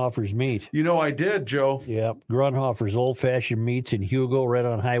Grunhofer's meat. You know I did, Joe. Yeah, Grunhofer's old-fashioned meats in Hugo, right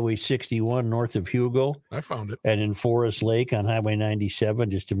on Highway 61 north of Hugo. I found it. And in Forest Lake on Highway 97,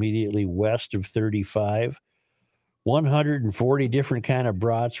 just immediately west of 35. 140 different kind of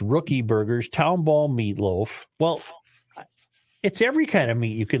brats, rookie burgers, town ball meatloaf. Well, it's every kind of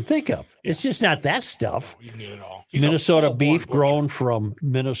meat you can think of. It's just not that stuff. You can get it all. Minnesota beef grown from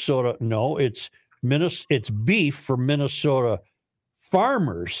Minnesota. No, it's beef from Minnesota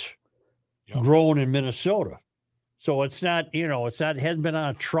farmers grown in Minnesota. So it's not, hasn't been on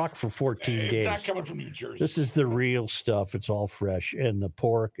a truck for 14 days. It's not coming from New Jersey. This is the real stuff. It's all fresh. And the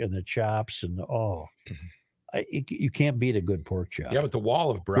pork and the chops and you can't beat a good pork chop. Yeah, but the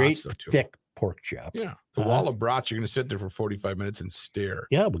wall of brats, though, too. Thick pork chop. Yeah, the wall of brats, you're going to sit there for 45 minutes and stare.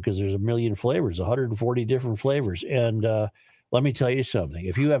 Yeah, because there's a million flavors, 140 different flavors. And let me tell you something.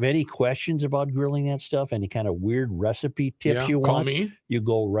 If you have any questions about grilling that stuff, any kind of weird recipe tips you want, me. You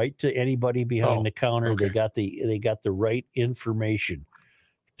go right to anybody behind the counter. Okay. They got the right information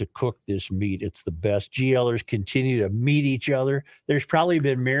to cook this meat. It's the best. GLers continue to meet each other. There's probably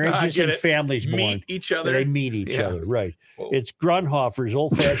been marriages and families born. Meet each other. They meet each other, right? Whoa. It's Grunhofer's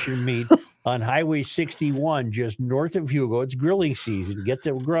old-fashioned meat on Highway 61, just north of Hugo. It's grilling season. Get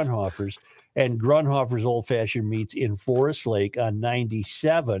to Grunhofer's. And Grunhofer's old-fashioned meats in Forest Lake on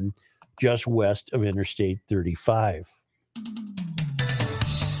 97, just west of Interstate 35.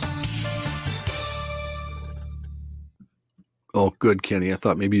 Oh, good, Kenny. I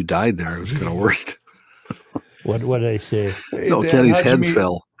thought maybe you died there. I was kind of worried. What did I say? Hey, no, Dad, Kenny's head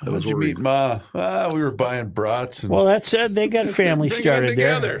fell. I was worried. Meet Ma? We were buying brats. Well, that said, they got family started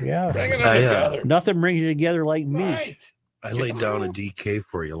together. Yeah. Together. Nothing brings you together like meat. Right. I laid down a DK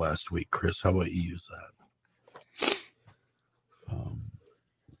for you last week, Chris. How about you use that?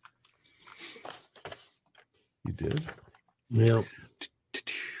 You did? Yep.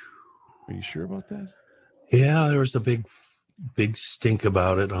 Are you sure about that? Yeah, there was a big stink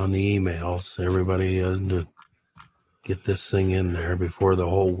about it on the emails. Everybody had to get this thing in there before the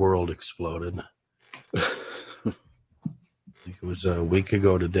whole world exploded. I think it was a week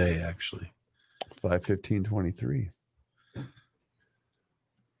ago today, actually. 5/15/23.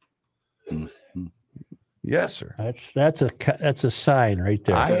 Yes, sir. That's a sign right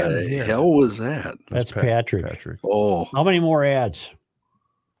there. What the hell was that? That's Patrick. Oh, how many more ads?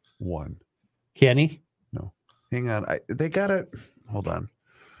 One. Kenny? No. Hang on. They got it. Hold on.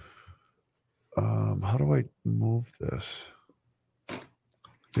 How do I move this?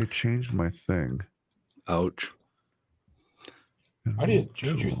 They changed my thing. Ouch. How did you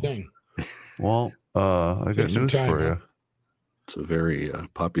change your thing? Well, I got news for you. It's a very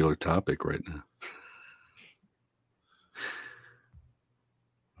popular topic right now.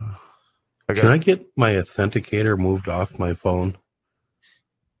 Can I get my authenticator moved off my phone?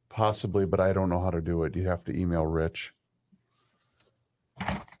 Possibly, but I don't know how to do it. You have to email Rich.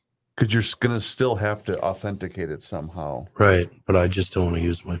 Because you're going to still have to authenticate it somehow. Right, but I just don't want to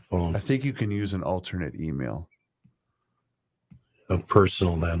use my phone. I think you can use an alternate email. A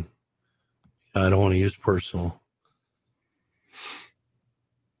personal, then. I don't want to use personal.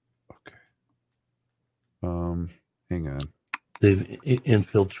 Okay. Hang on. They've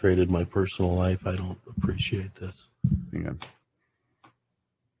infiltrated my personal life. I don't appreciate this. Hang on.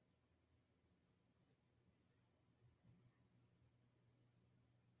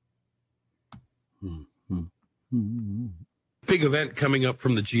 Big event coming up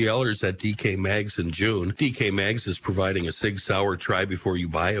from the GLers at DK Mags in June. DK Mags is providing a Sig Sauer Try Before You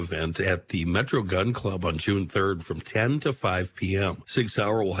Buy event at the Metro Gun Club on June 3rd from 10 to 5 p.m. Sig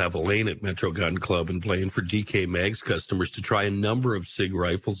Sauer will have a lane at Metro Gun Club and plan for DK Mags customers to try a number of Sig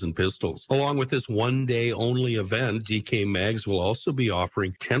rifles and pistols. Along with this one-day only event, DK Mags will also be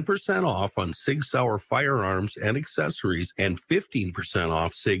offering 10% off on Sig Sauer firearms and accessories and 15%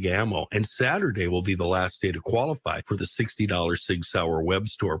 off Sig ammo. And Saturday will be the last day to qualify for the $60 Sig Sauer web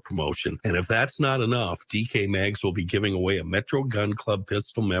store promotion. And if that's not enough, DK Mags will be giving away a Metro Gun Club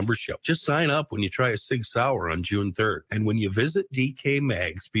pistol membership. Just sign up when you try a Sig Sauer on June 3rd. And when you visit DK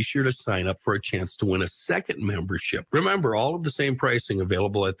Mags, be sure to sign up for a chance to win a second membership. Remember, all of the same pricing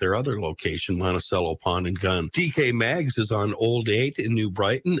available at their other location, Monticello Pawn and Gun. DK Mags is on Old 8 in New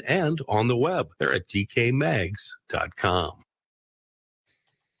Brighton and on the web. They're at dkmags.com.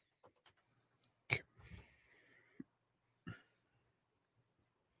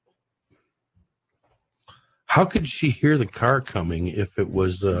 How could she hear the car coming if it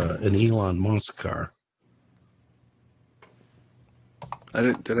was an Elon Musk car?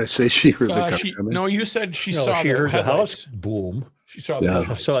 Did I say she heard the car coming? No, you said she saw she the heard headlights. the house boom. She saw the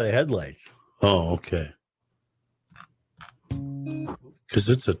headlights. I saw the headlights. Oh, okay. Because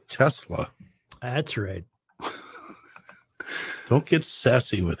it's a Tesla. That's right. Don't get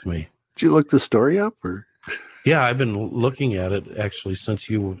sassy with me. Did you look the story up? Or? Yeah, I've been looking at it actually since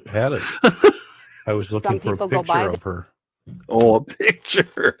you had it. I was looking for a picture of her. Oh, a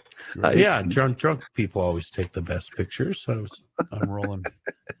picture. Yeah, drunk people always take the best pictures. So I'm rolling,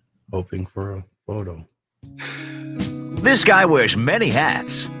 hoping for a photo. This guy wears many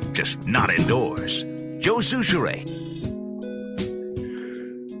hats, just not indoors. Joe Souchere.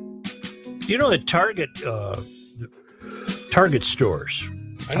 You know the Target stores.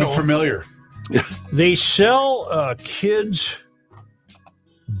 I'm familiar. They sell kids'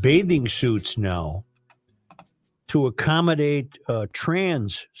 bathing suits now to accommodate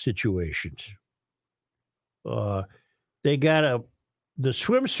trans situations. They got the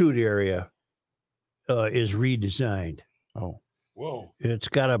swimsuit area is redesigned. Oh, whoa! It's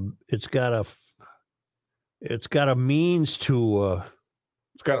got a means to.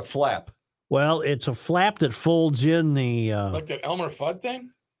 It's got a flap. Well, it's a flap that folds in the. Like that Elmer Fudd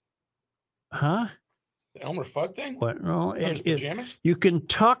thing? Huh? The Elmer Fudd thing? What? No, pajamas? You can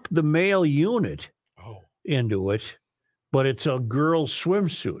tuck the male unit into it, but it's a girl's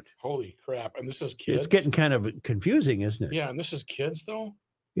swimsuit. Holy crap! And this is kids. It's getting kind of confusing, isn't it? Yeah, and this is kids though.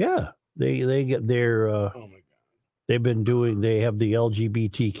 Yeah, they get their. Oh my god! They have the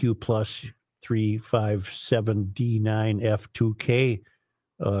LGBTQ plus 357D9F2K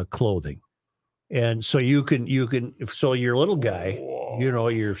clothing, and so you can. So your little guy,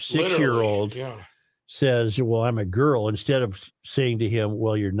 your 6-year-old. Says, well, I'm a girl, instead of saying to him,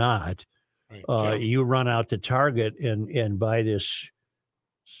 well, you're not, you run out to Target and buy this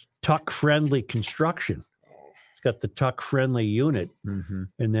tuck-friendly construction. It's got the tuck-friendly unit. Mm-hmm.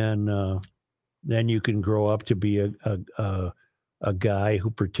 And then you can grow up to be a guy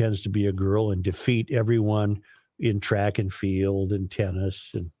who pretends to be a girl and defeat everyone in track and field and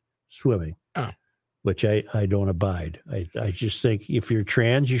tennis and swimming, which I don't abide. I just think if you're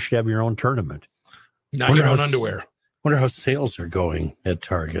trans, you should have your own tournament. Not your own underwear. Wonder how sales are going at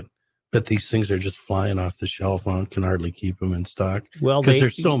Target. But these things are just flying off the shelf. I can hardly keep them in stock. Well, because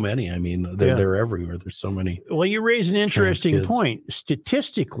there's so many. I mean, they're everywhere. There's so many. Well, you raise an interesting point.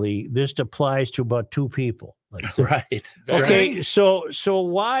 Statistically, this applies to about 2 people. Right. Okay. Right. So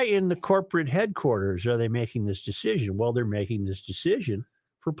why in the corporate headquarters are they making this decision? Well, they're making this decision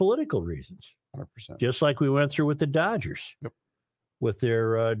for political reasons. 100%. Just like we went through with the Dodgers. Yep. With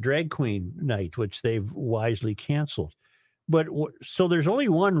their drag queen night, which they've wisely canceled. But so there's only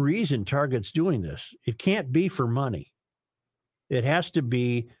one reason Target's doing this. It can't be for money. It has to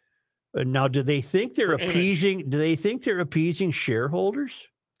be. Now, do they think they're appeasing? Do they think they're appeasing shareholders?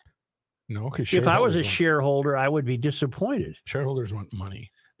 No, because if I was a shareholder, I would be disappointed. Shareholders want money.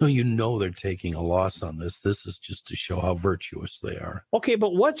 No, they're taking a loss on this. This is just to show how virtuous they are. Okay,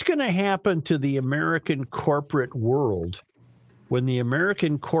 but what's going to happen to the American corporate world when the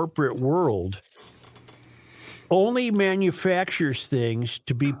American corporate world only manufactures things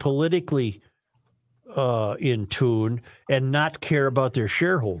to be politically in tune and not care about their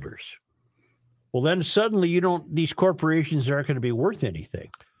shareholders? Well, then suddenly these corporations aren't going to be worth anything.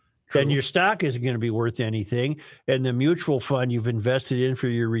 True. Then your stock isn't going to be worth anything. And the mutual fund you've invested in for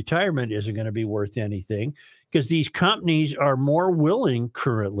your retirement isn't going to be worth anything, because these companies are more willing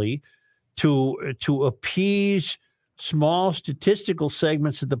currently to appease small statistical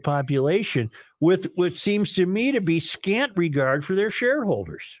segments of the population with what seems to me to be scant regard for their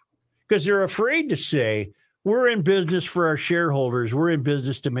shareholders, because they're afraid to say, we're in business for our shareholders. We're in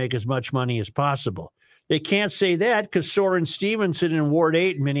business to make as much money as possible. They can't say that because Soren Stevenson in Ward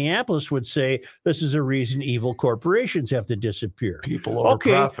 8 in Minneapolis would say this is a reason evil corporations have to disappear. People over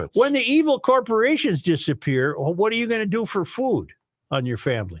profits. When the evil corporations disappear, well, what are you going to do for food on your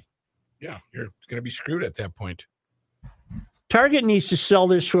family? Yeah, you're going to be screwed at that point. Target needs to sell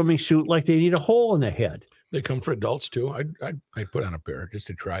their swimming suit like they need a hole in the head. They come for adults too. I'd put on a pair just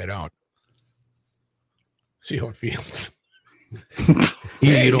to try it out. See how it feels.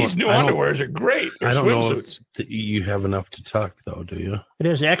 These new underwears are great. They're I don't know that you have enough to tuck, though, do you? It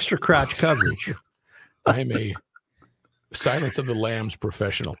has extra crotch coverage. I'm a Silence of the Lambs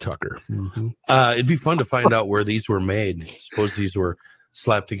professional tucker. Mm-hmm. It'd be fun to find out where these were made. Suppose these were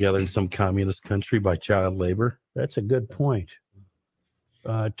slapped together in some communist country by child labor. That's a good point.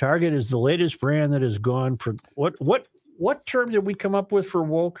 Target is the latest brand that has gone. What term did we come up with for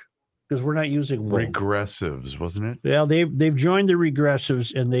woke? Because we're not using woke. Regressives, wasn't it? Yeah, they've joined the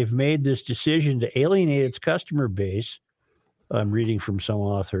regressives, and they've made this decision to alienate its customer base. I'm reading from some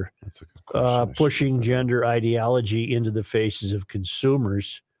author. That's a good question. Pushing gender ideology into the faces of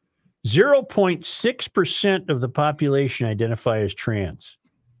consumers. 0.6% of the population identify as trans.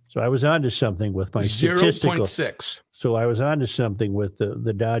 So I was onto something with my statistical. 0.6. So I was onto something with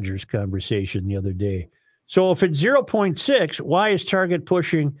the Dodgers conversation the other day. So if it's 0.6, why is Target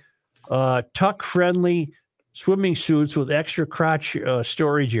pushing tuck-friendly swimming suits with extra crotch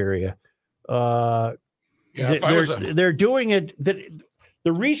storage area? They're doing it.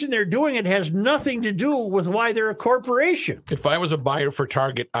 The reason they're doing it has nothing to do with why they're a corporation. If I was a buyer for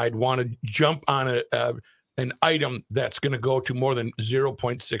Target, I'd want to jump on an item that's going to go to more than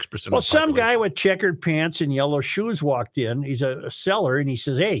 0.6%. Well, some guy with checkered pants and yellow shoes walked in. He's a seller, and he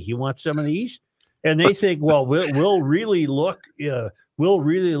says, "Hey, you want some of these?" And they think, "Well, we'll really look in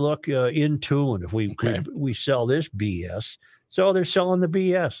tune if we sell this BS." So they're selling the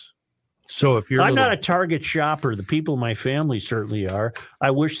BS. So if you're I'm not a Target shopper, the people in my family certainly are.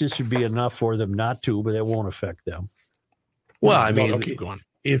 I wish this would be enough for them not to, but it won't affect them. Well, I mean, keep going.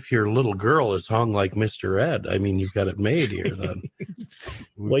 If your little girl is hung like Mr. Ed, I mean, you've got it made here then.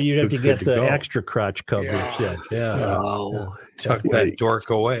 Well, you'd have to get the extra crotch coverage. Yeah. Oh, tuck that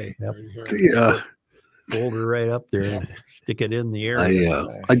dork away. Yep. Yeah. Fold her right up there and stick it in the air.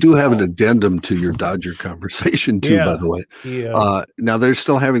 I do have an addendum to your Dodger conversation too, by the way. Yeah. Now they're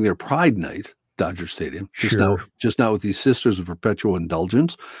still having their Pride Night, Dodger Stadium, just now with these Sisters of Perpetual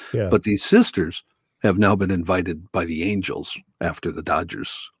Indulgence. Yeah. But these sisters have now been invited by the Angels after the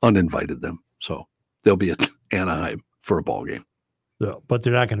Dodgers uninvited them. So they'll be at Anaheim for a ball game. So, but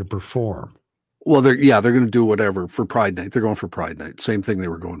they're not going to perform. Well, they're going to do whatever for Pride Night. They're going for Pride Night. Same thing they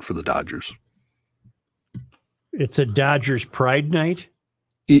were going for the Dodgers. It's a Dodgers Pride Night?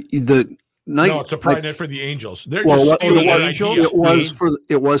 No, it's a Pride Night for the Angels. They're it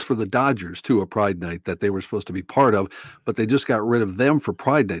was for the Dodgers too, a Pride Night that they were supposed to be part of, but they just got rid of them for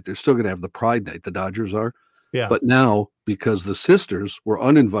Pride Night. They're still going to have the Pride Night. The Dodgers are. Yeah. But now, because the sisters were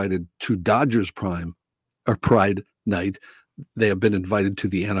uninvited to Dodgers Pride Night, they have been invited to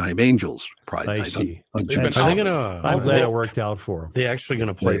the Anaheim Angels Pride Night. See. I'm glad it worked out for them. They actually going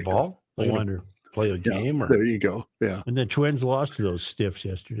to play ball? I wonder. Play a game? Or? There you go. Yeah. And the Twins lost to those stiffs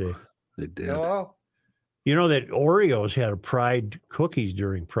yesterday. They did. You know that Oreos had a Pride cookies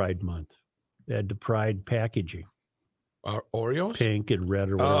during Pride Month. They had the Pride packaging. Oreos? Pink and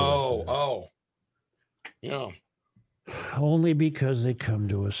red or whatever. Yeah. Only because they come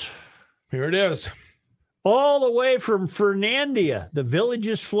to us. Here it is. All the way from Fernandina, the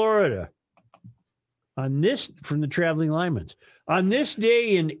Villages, Florida. From the Traveling Lyman's. On this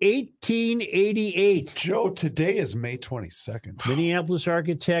day in 1888. Joe, today is May 22nd. Minneapolis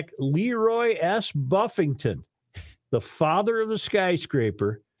architect Leroy S. Buffington, the father of the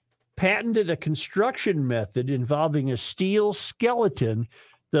skyscraper, patented a construction method involving a steel skeleton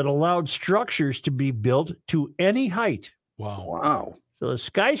that allowed structures to be built to any height. Wow. So the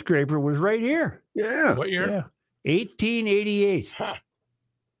skyscraper was right here. Yeah. What year? Yeah. 1888. Huh.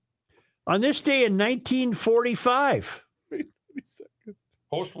 On this day in 1945.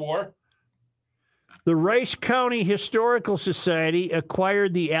 Post-war. The Rice County Historical Society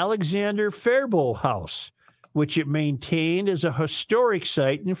acquired the Alexander Faribault House, which it maintained as a historic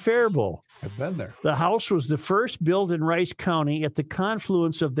site in Faribault. I've been there. The house was the first built in Rice County at the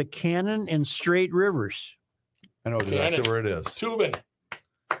confluence of the Cannon and Straight Rivers. I know exactly where it is. Tubin.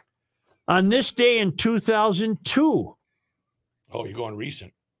 On this day in 2002. Oh, you're going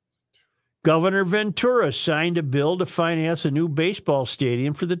recent. Governor Ventura signed a bill to finance a new baseball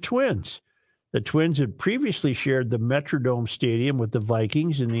stadium for the Twins. The Twins had previously shared the Metrodome Stadium with the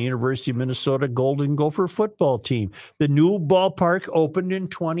Vikings and the University of Minnesota Golden Gopher football team. The new ballpark opened in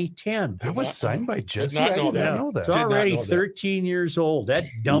 2010. That was signed by Jesse? I did not know that. It's already 13 years old. That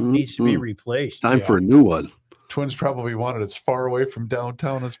dump needs to be replaced. Time for a new one. Twins probably want it as far away from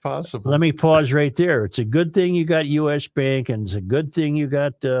downtown as possible. Let me pause right there. It's a good thing you got U.S. Bank, and it's a good thing you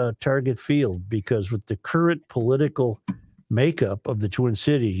got Target Field, because with the current political makeup of the Twin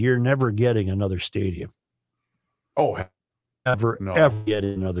Cities, you're never getting another stadium. Oh, ever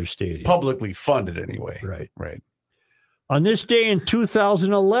getting another stadium. Publicly funded anyway. Right. On this day in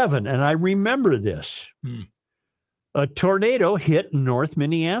 2011, and I remember this, a tornado hit North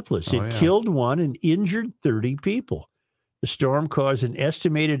Minneapolis. It killed one and injured 30 people. The storm caused an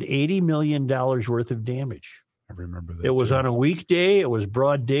estimated $80 million worth of damage. I remember that. It was on a weekday. It was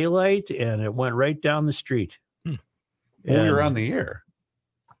broad daylight, and it went right down the street. We were on the air.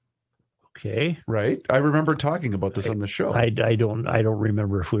 Okay. Right. I remember talking about this on the show. I don't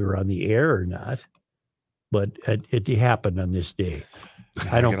remember if we were on the air or not, but it happened on this day.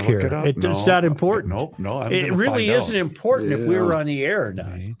 I don't care. It's not important. No. It really isn't important if we were on the air or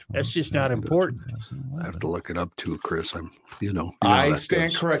not. That's just not important. I have to look it up too, Chris. I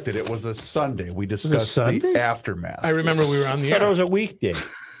stand corrected. It was a Sunday. We discussed the aftermath. I remember we were on the But air. it was a weekday.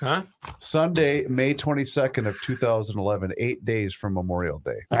 Huh? Sunday, May 22nd of 2011, 8 days from Memorial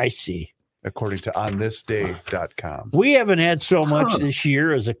Day. I see. According to onthisday.com. We haven't had so much this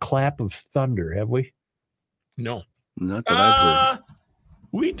year as a clap of thunder, have we? No. Not that I've heard.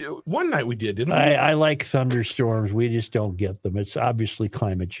 We do. One night we did, didn't we? I like thunderstorms. We just don't get them. It's obviously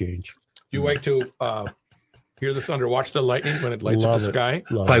climate change. You like to hear the thunder, watch the lightning when it lights up the sky?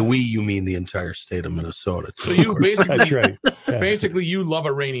 By we, you mean the entire state of Minnesota. So you basically, That's right. Yeah. basically, you love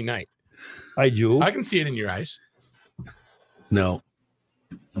a rainy night. I do. I can see it in your eyes. No.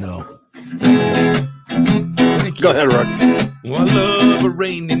 Go ahead, Rock. Well, I love a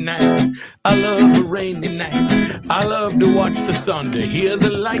rainy night. I love a rainy night. I love to watch the thunder, hear the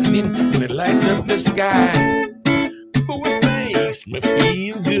lightning when it lights up the sky. Oh, it makes me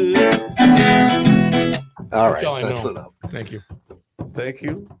feel good. That's all I know. Enough. Thank you. Thank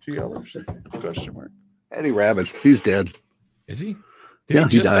you, GLers. Question mark. Eddie Rabbit, he's dead. Is he? He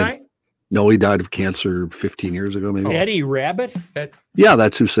just died. Die? No, he died of cancer 15 years ago, maybe. Eddie Rabbit? Yeah,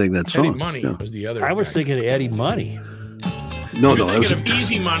 that's who sang that song. Eddie Money was the other. I was thinking of Eddie Money. No, You're thinking of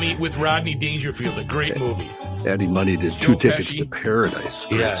Easy Money with Rodney Dangerfield, a great movie. Eddie Money did Joe 2 tickets Pesci. to Paradise.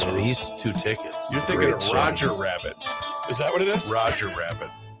 Yeah, these 2 tickets. You're thinking Great of song. Roger Rabbit. Is that what it is? Roger Rabbit.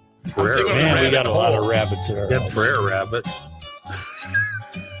 Prayer Man, we got a lot of Hole. rabbits in our Yeah, house. Prayer Rabbit.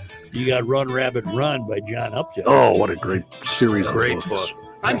 You got Run Rabbit Run by John Updike. Oh, what a great series of Great books. book.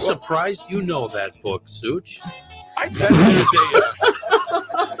 I'm surprised you know that book, Such. I bet there's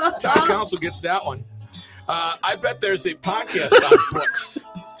a town council gets that one. I bet there's a podcast on books,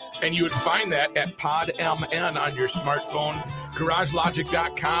 and you would find that at PodMN on your smartphone.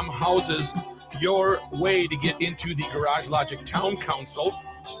 GarageLogic.com houses your way to get into the Garage Logic Town Council.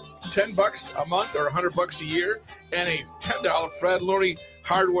 $10 a month or $100 a year, and a $10 Fred Laurie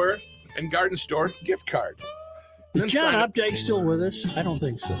Hardware and Garden Store gift card. Is Then John sign up. Updike still with us? I don't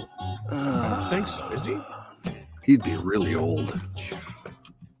think so. I don't think so. Is he? He'd be really old.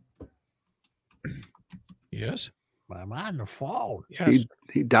 Yes. I'm on the phone. Yes.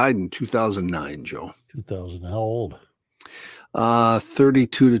 He died in 2009, Joe. 2000. How old?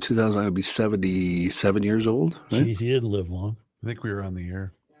 32 to 2000, I'd be 77 years old. Right? Jeez, he didn't live long. I think we were on the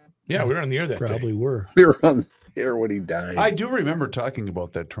air. Yeah, we were on the air that Probably day. were. We were on the air when he died. I do remember talking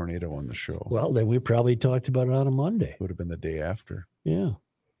about that tornado on the show. Well, then we probably talked about it on a Monday. Would have been the day after. Yeah.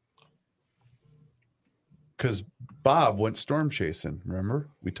 Because Bob went storm chasing. Remember?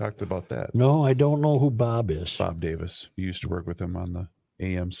 We talked about that. No, I don't know who Bob is. Bob Davis. You used to work with him on the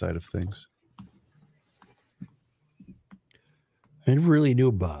AM side of things. I never really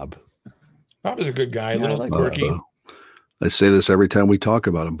knew Bob. Bob is a good guy, a Yeah, I little like quirky. Bob. I say this every time we talk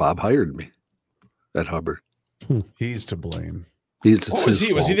about him. Bob hired me at Hubbard. He's to blame. It's What was his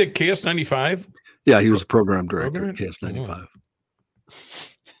he? Was he fault. the KS95? Yeah, he was the program director Program? at KS95.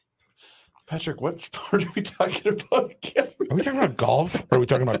 Patrick, what sport are we talking about again? Are we talking about golf or are we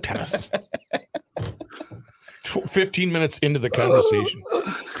talking about tennis? 15 minutes into the conversation.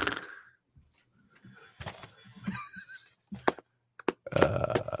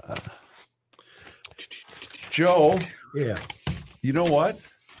 Joe, Yeah. you know what?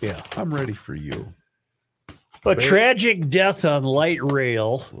 Yeah. I'm ready for you. A tragic death on light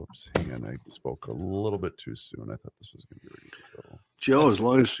rail. Whoops, hang on. I spoke a little bit too soon. I thought this was going to be ready to go. Joe, as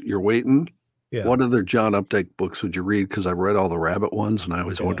long as you're waiting, Yeah. what other John Updike books would you read? Because I've read all the rabbit ones, and I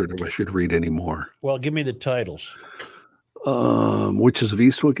always wondered if I should read any more. Well, give me the titles. Witches of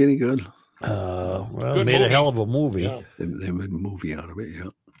Eastwick, any good? Well, Good made movie. a hell of a movie. Yeah. They made a movie out of it, yeah.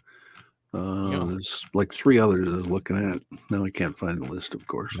 There's like 3 others I was looking at. Now I can't find the list, of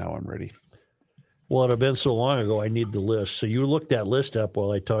course. Now I'm ready. Well, it had been so long ago, I need the list. So you look that list up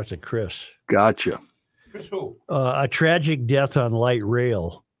while I talk to Chris. Gotcha. Chris who? A Tragic Death on Light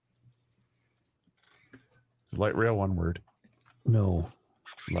Rail. Light rail, one word. No.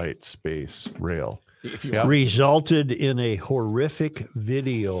 Light space rail. If you Resulted in a horrific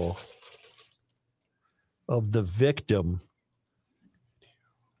video of the victim.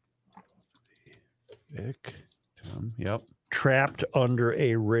 Victim. Yep. Trapped under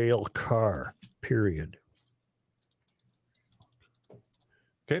a rail car, period.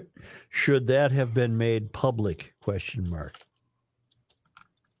 Okay. Should that have been made public? Question mark.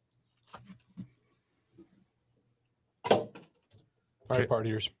 All right,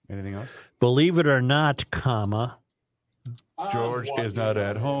 partiers. Anything else? Believe it or not, comma. George is not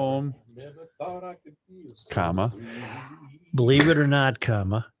at home. Comma. Believe it or not,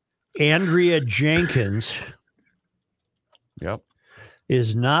 comma. Andrea Jenkins Yep.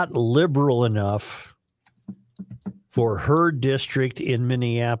 is not liberal enough for her district in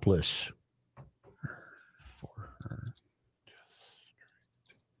Minneapolis. For her.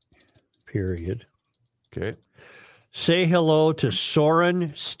 Period. Okay. Say hello to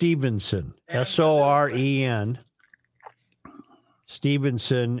Soren Stevenson. Soren. Stevenson.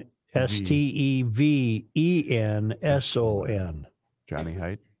 Stevenson. Johnny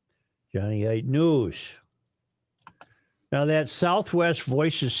Height. Johnny Height News. Now, that Southwest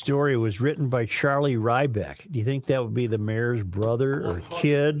Voices story was written by Charlie Ryback. Do you think that would be the mayor's brother or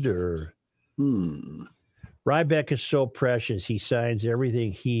kid or? Ryback is so precious. He signs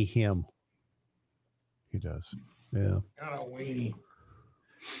everything him. He does. Yeah. Kind of weenie.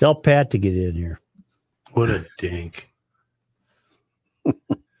 Tell Pat to get in here. What a dink.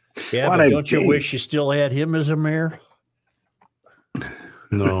 Yeah, What but a don't you dink. wish you still had him as a mayor?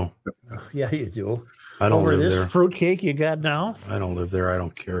 No, Yeah, you do. I don't Over live this there. fruitcake you got now? I don't live there. I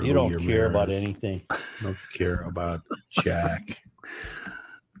don't care. You who don't your care mayor about is. anything. I don't care about Jack.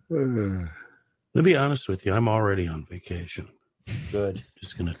 Uh, To be honest with you, I'm already on vacation. Good.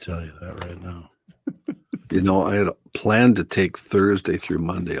 Just going to tell you that right now. You know, I had planned to take Thursday through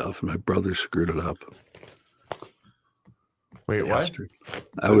Monday off, and my brother screwed it up. Wait, what?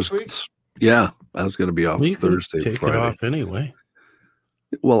 I was, yeah, I was going to be off Well, you can Thursday, take Friday. it off anyway.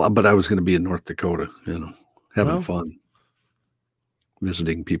 Well, but I was going to be in North Dakota, having Well. fun,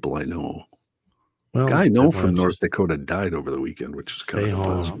 visiting people I know. Well, Guy I know why from don't you North Dakota died over the weekend, which is kind stay of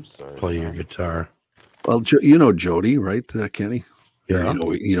home, depressing. play your guitar. Well, you know Jody, right, Kenny? Yeah.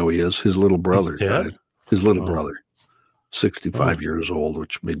 You know he is. His little brother dead? died. His little Oh. brother, 65 years old,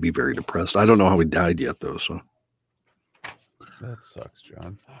 which made me very depressed. I don't know how he died yet, though. So That sucks,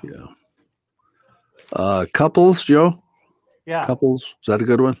 John. yeah. Couples, Joe. Yeah. Couples. Is that a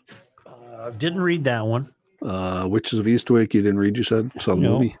good one? Didn't read that one. Witches of Eastwick. You didn't read. You said saw the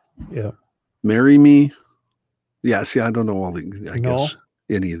No. movie. Yeah. Marry Me. Yeah. See, I don't know all the. I No. guess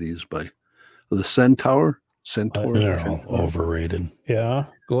any of these by the Centaur. Centaur. They're all overrated. Yeah.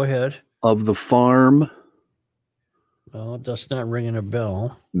 Go ahead. Of the Farm. Well, that's not ringing a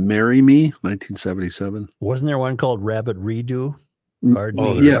bell. Marry Me. 1977. Wasn't there one called Rabbit Redo?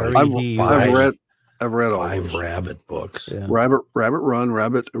 Yeah, I've read all 5 those. Rabbit books. Yeah. Rabbit Run,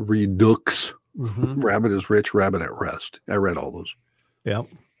 Rabbit Redux, Mhm. Rabbit is Rich, Rabbit at Rest. I read all those. Yep.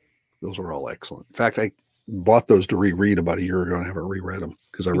 Those were all excellent. In fact, I bought those to reread about a year ago and haven't reread them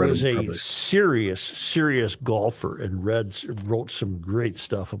because I He read was them. a probably- serious golfer and wrote some great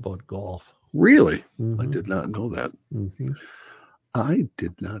stuff about golf. Really? I Mhm. did not know that. Mhm. I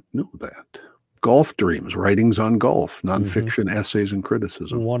did not know that. Golf Dreams, Writings on Golf, Nonfiction Essays and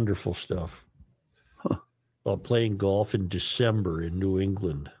Criticism. Wonderful stuff. Huh. About playing golf in December in New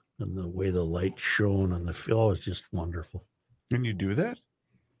England and the way the light shone on the field is just wonderful. Can you do that?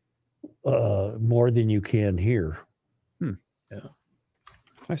 More than you can here. Yeah.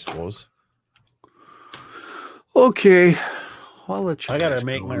 I suppose. Okay. I'll let you I got guys to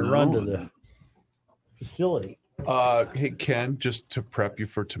make go my now. run to the facility. Hey Ken, just to prep you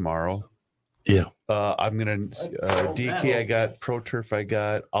for tomorrow. Yeah. I'm gonna DK. I got Pro Turf.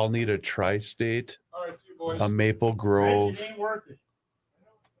 I'll need a Tri-State, a Maple Grove, This is going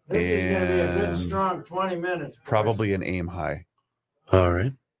to be a good, and strong 20 minutes. probably an Aim High. All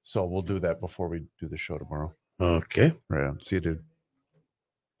right. So we'll do that before we do the show tomorrow. Okay. Right on. See you, dude.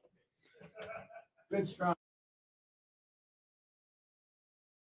 Good, strong.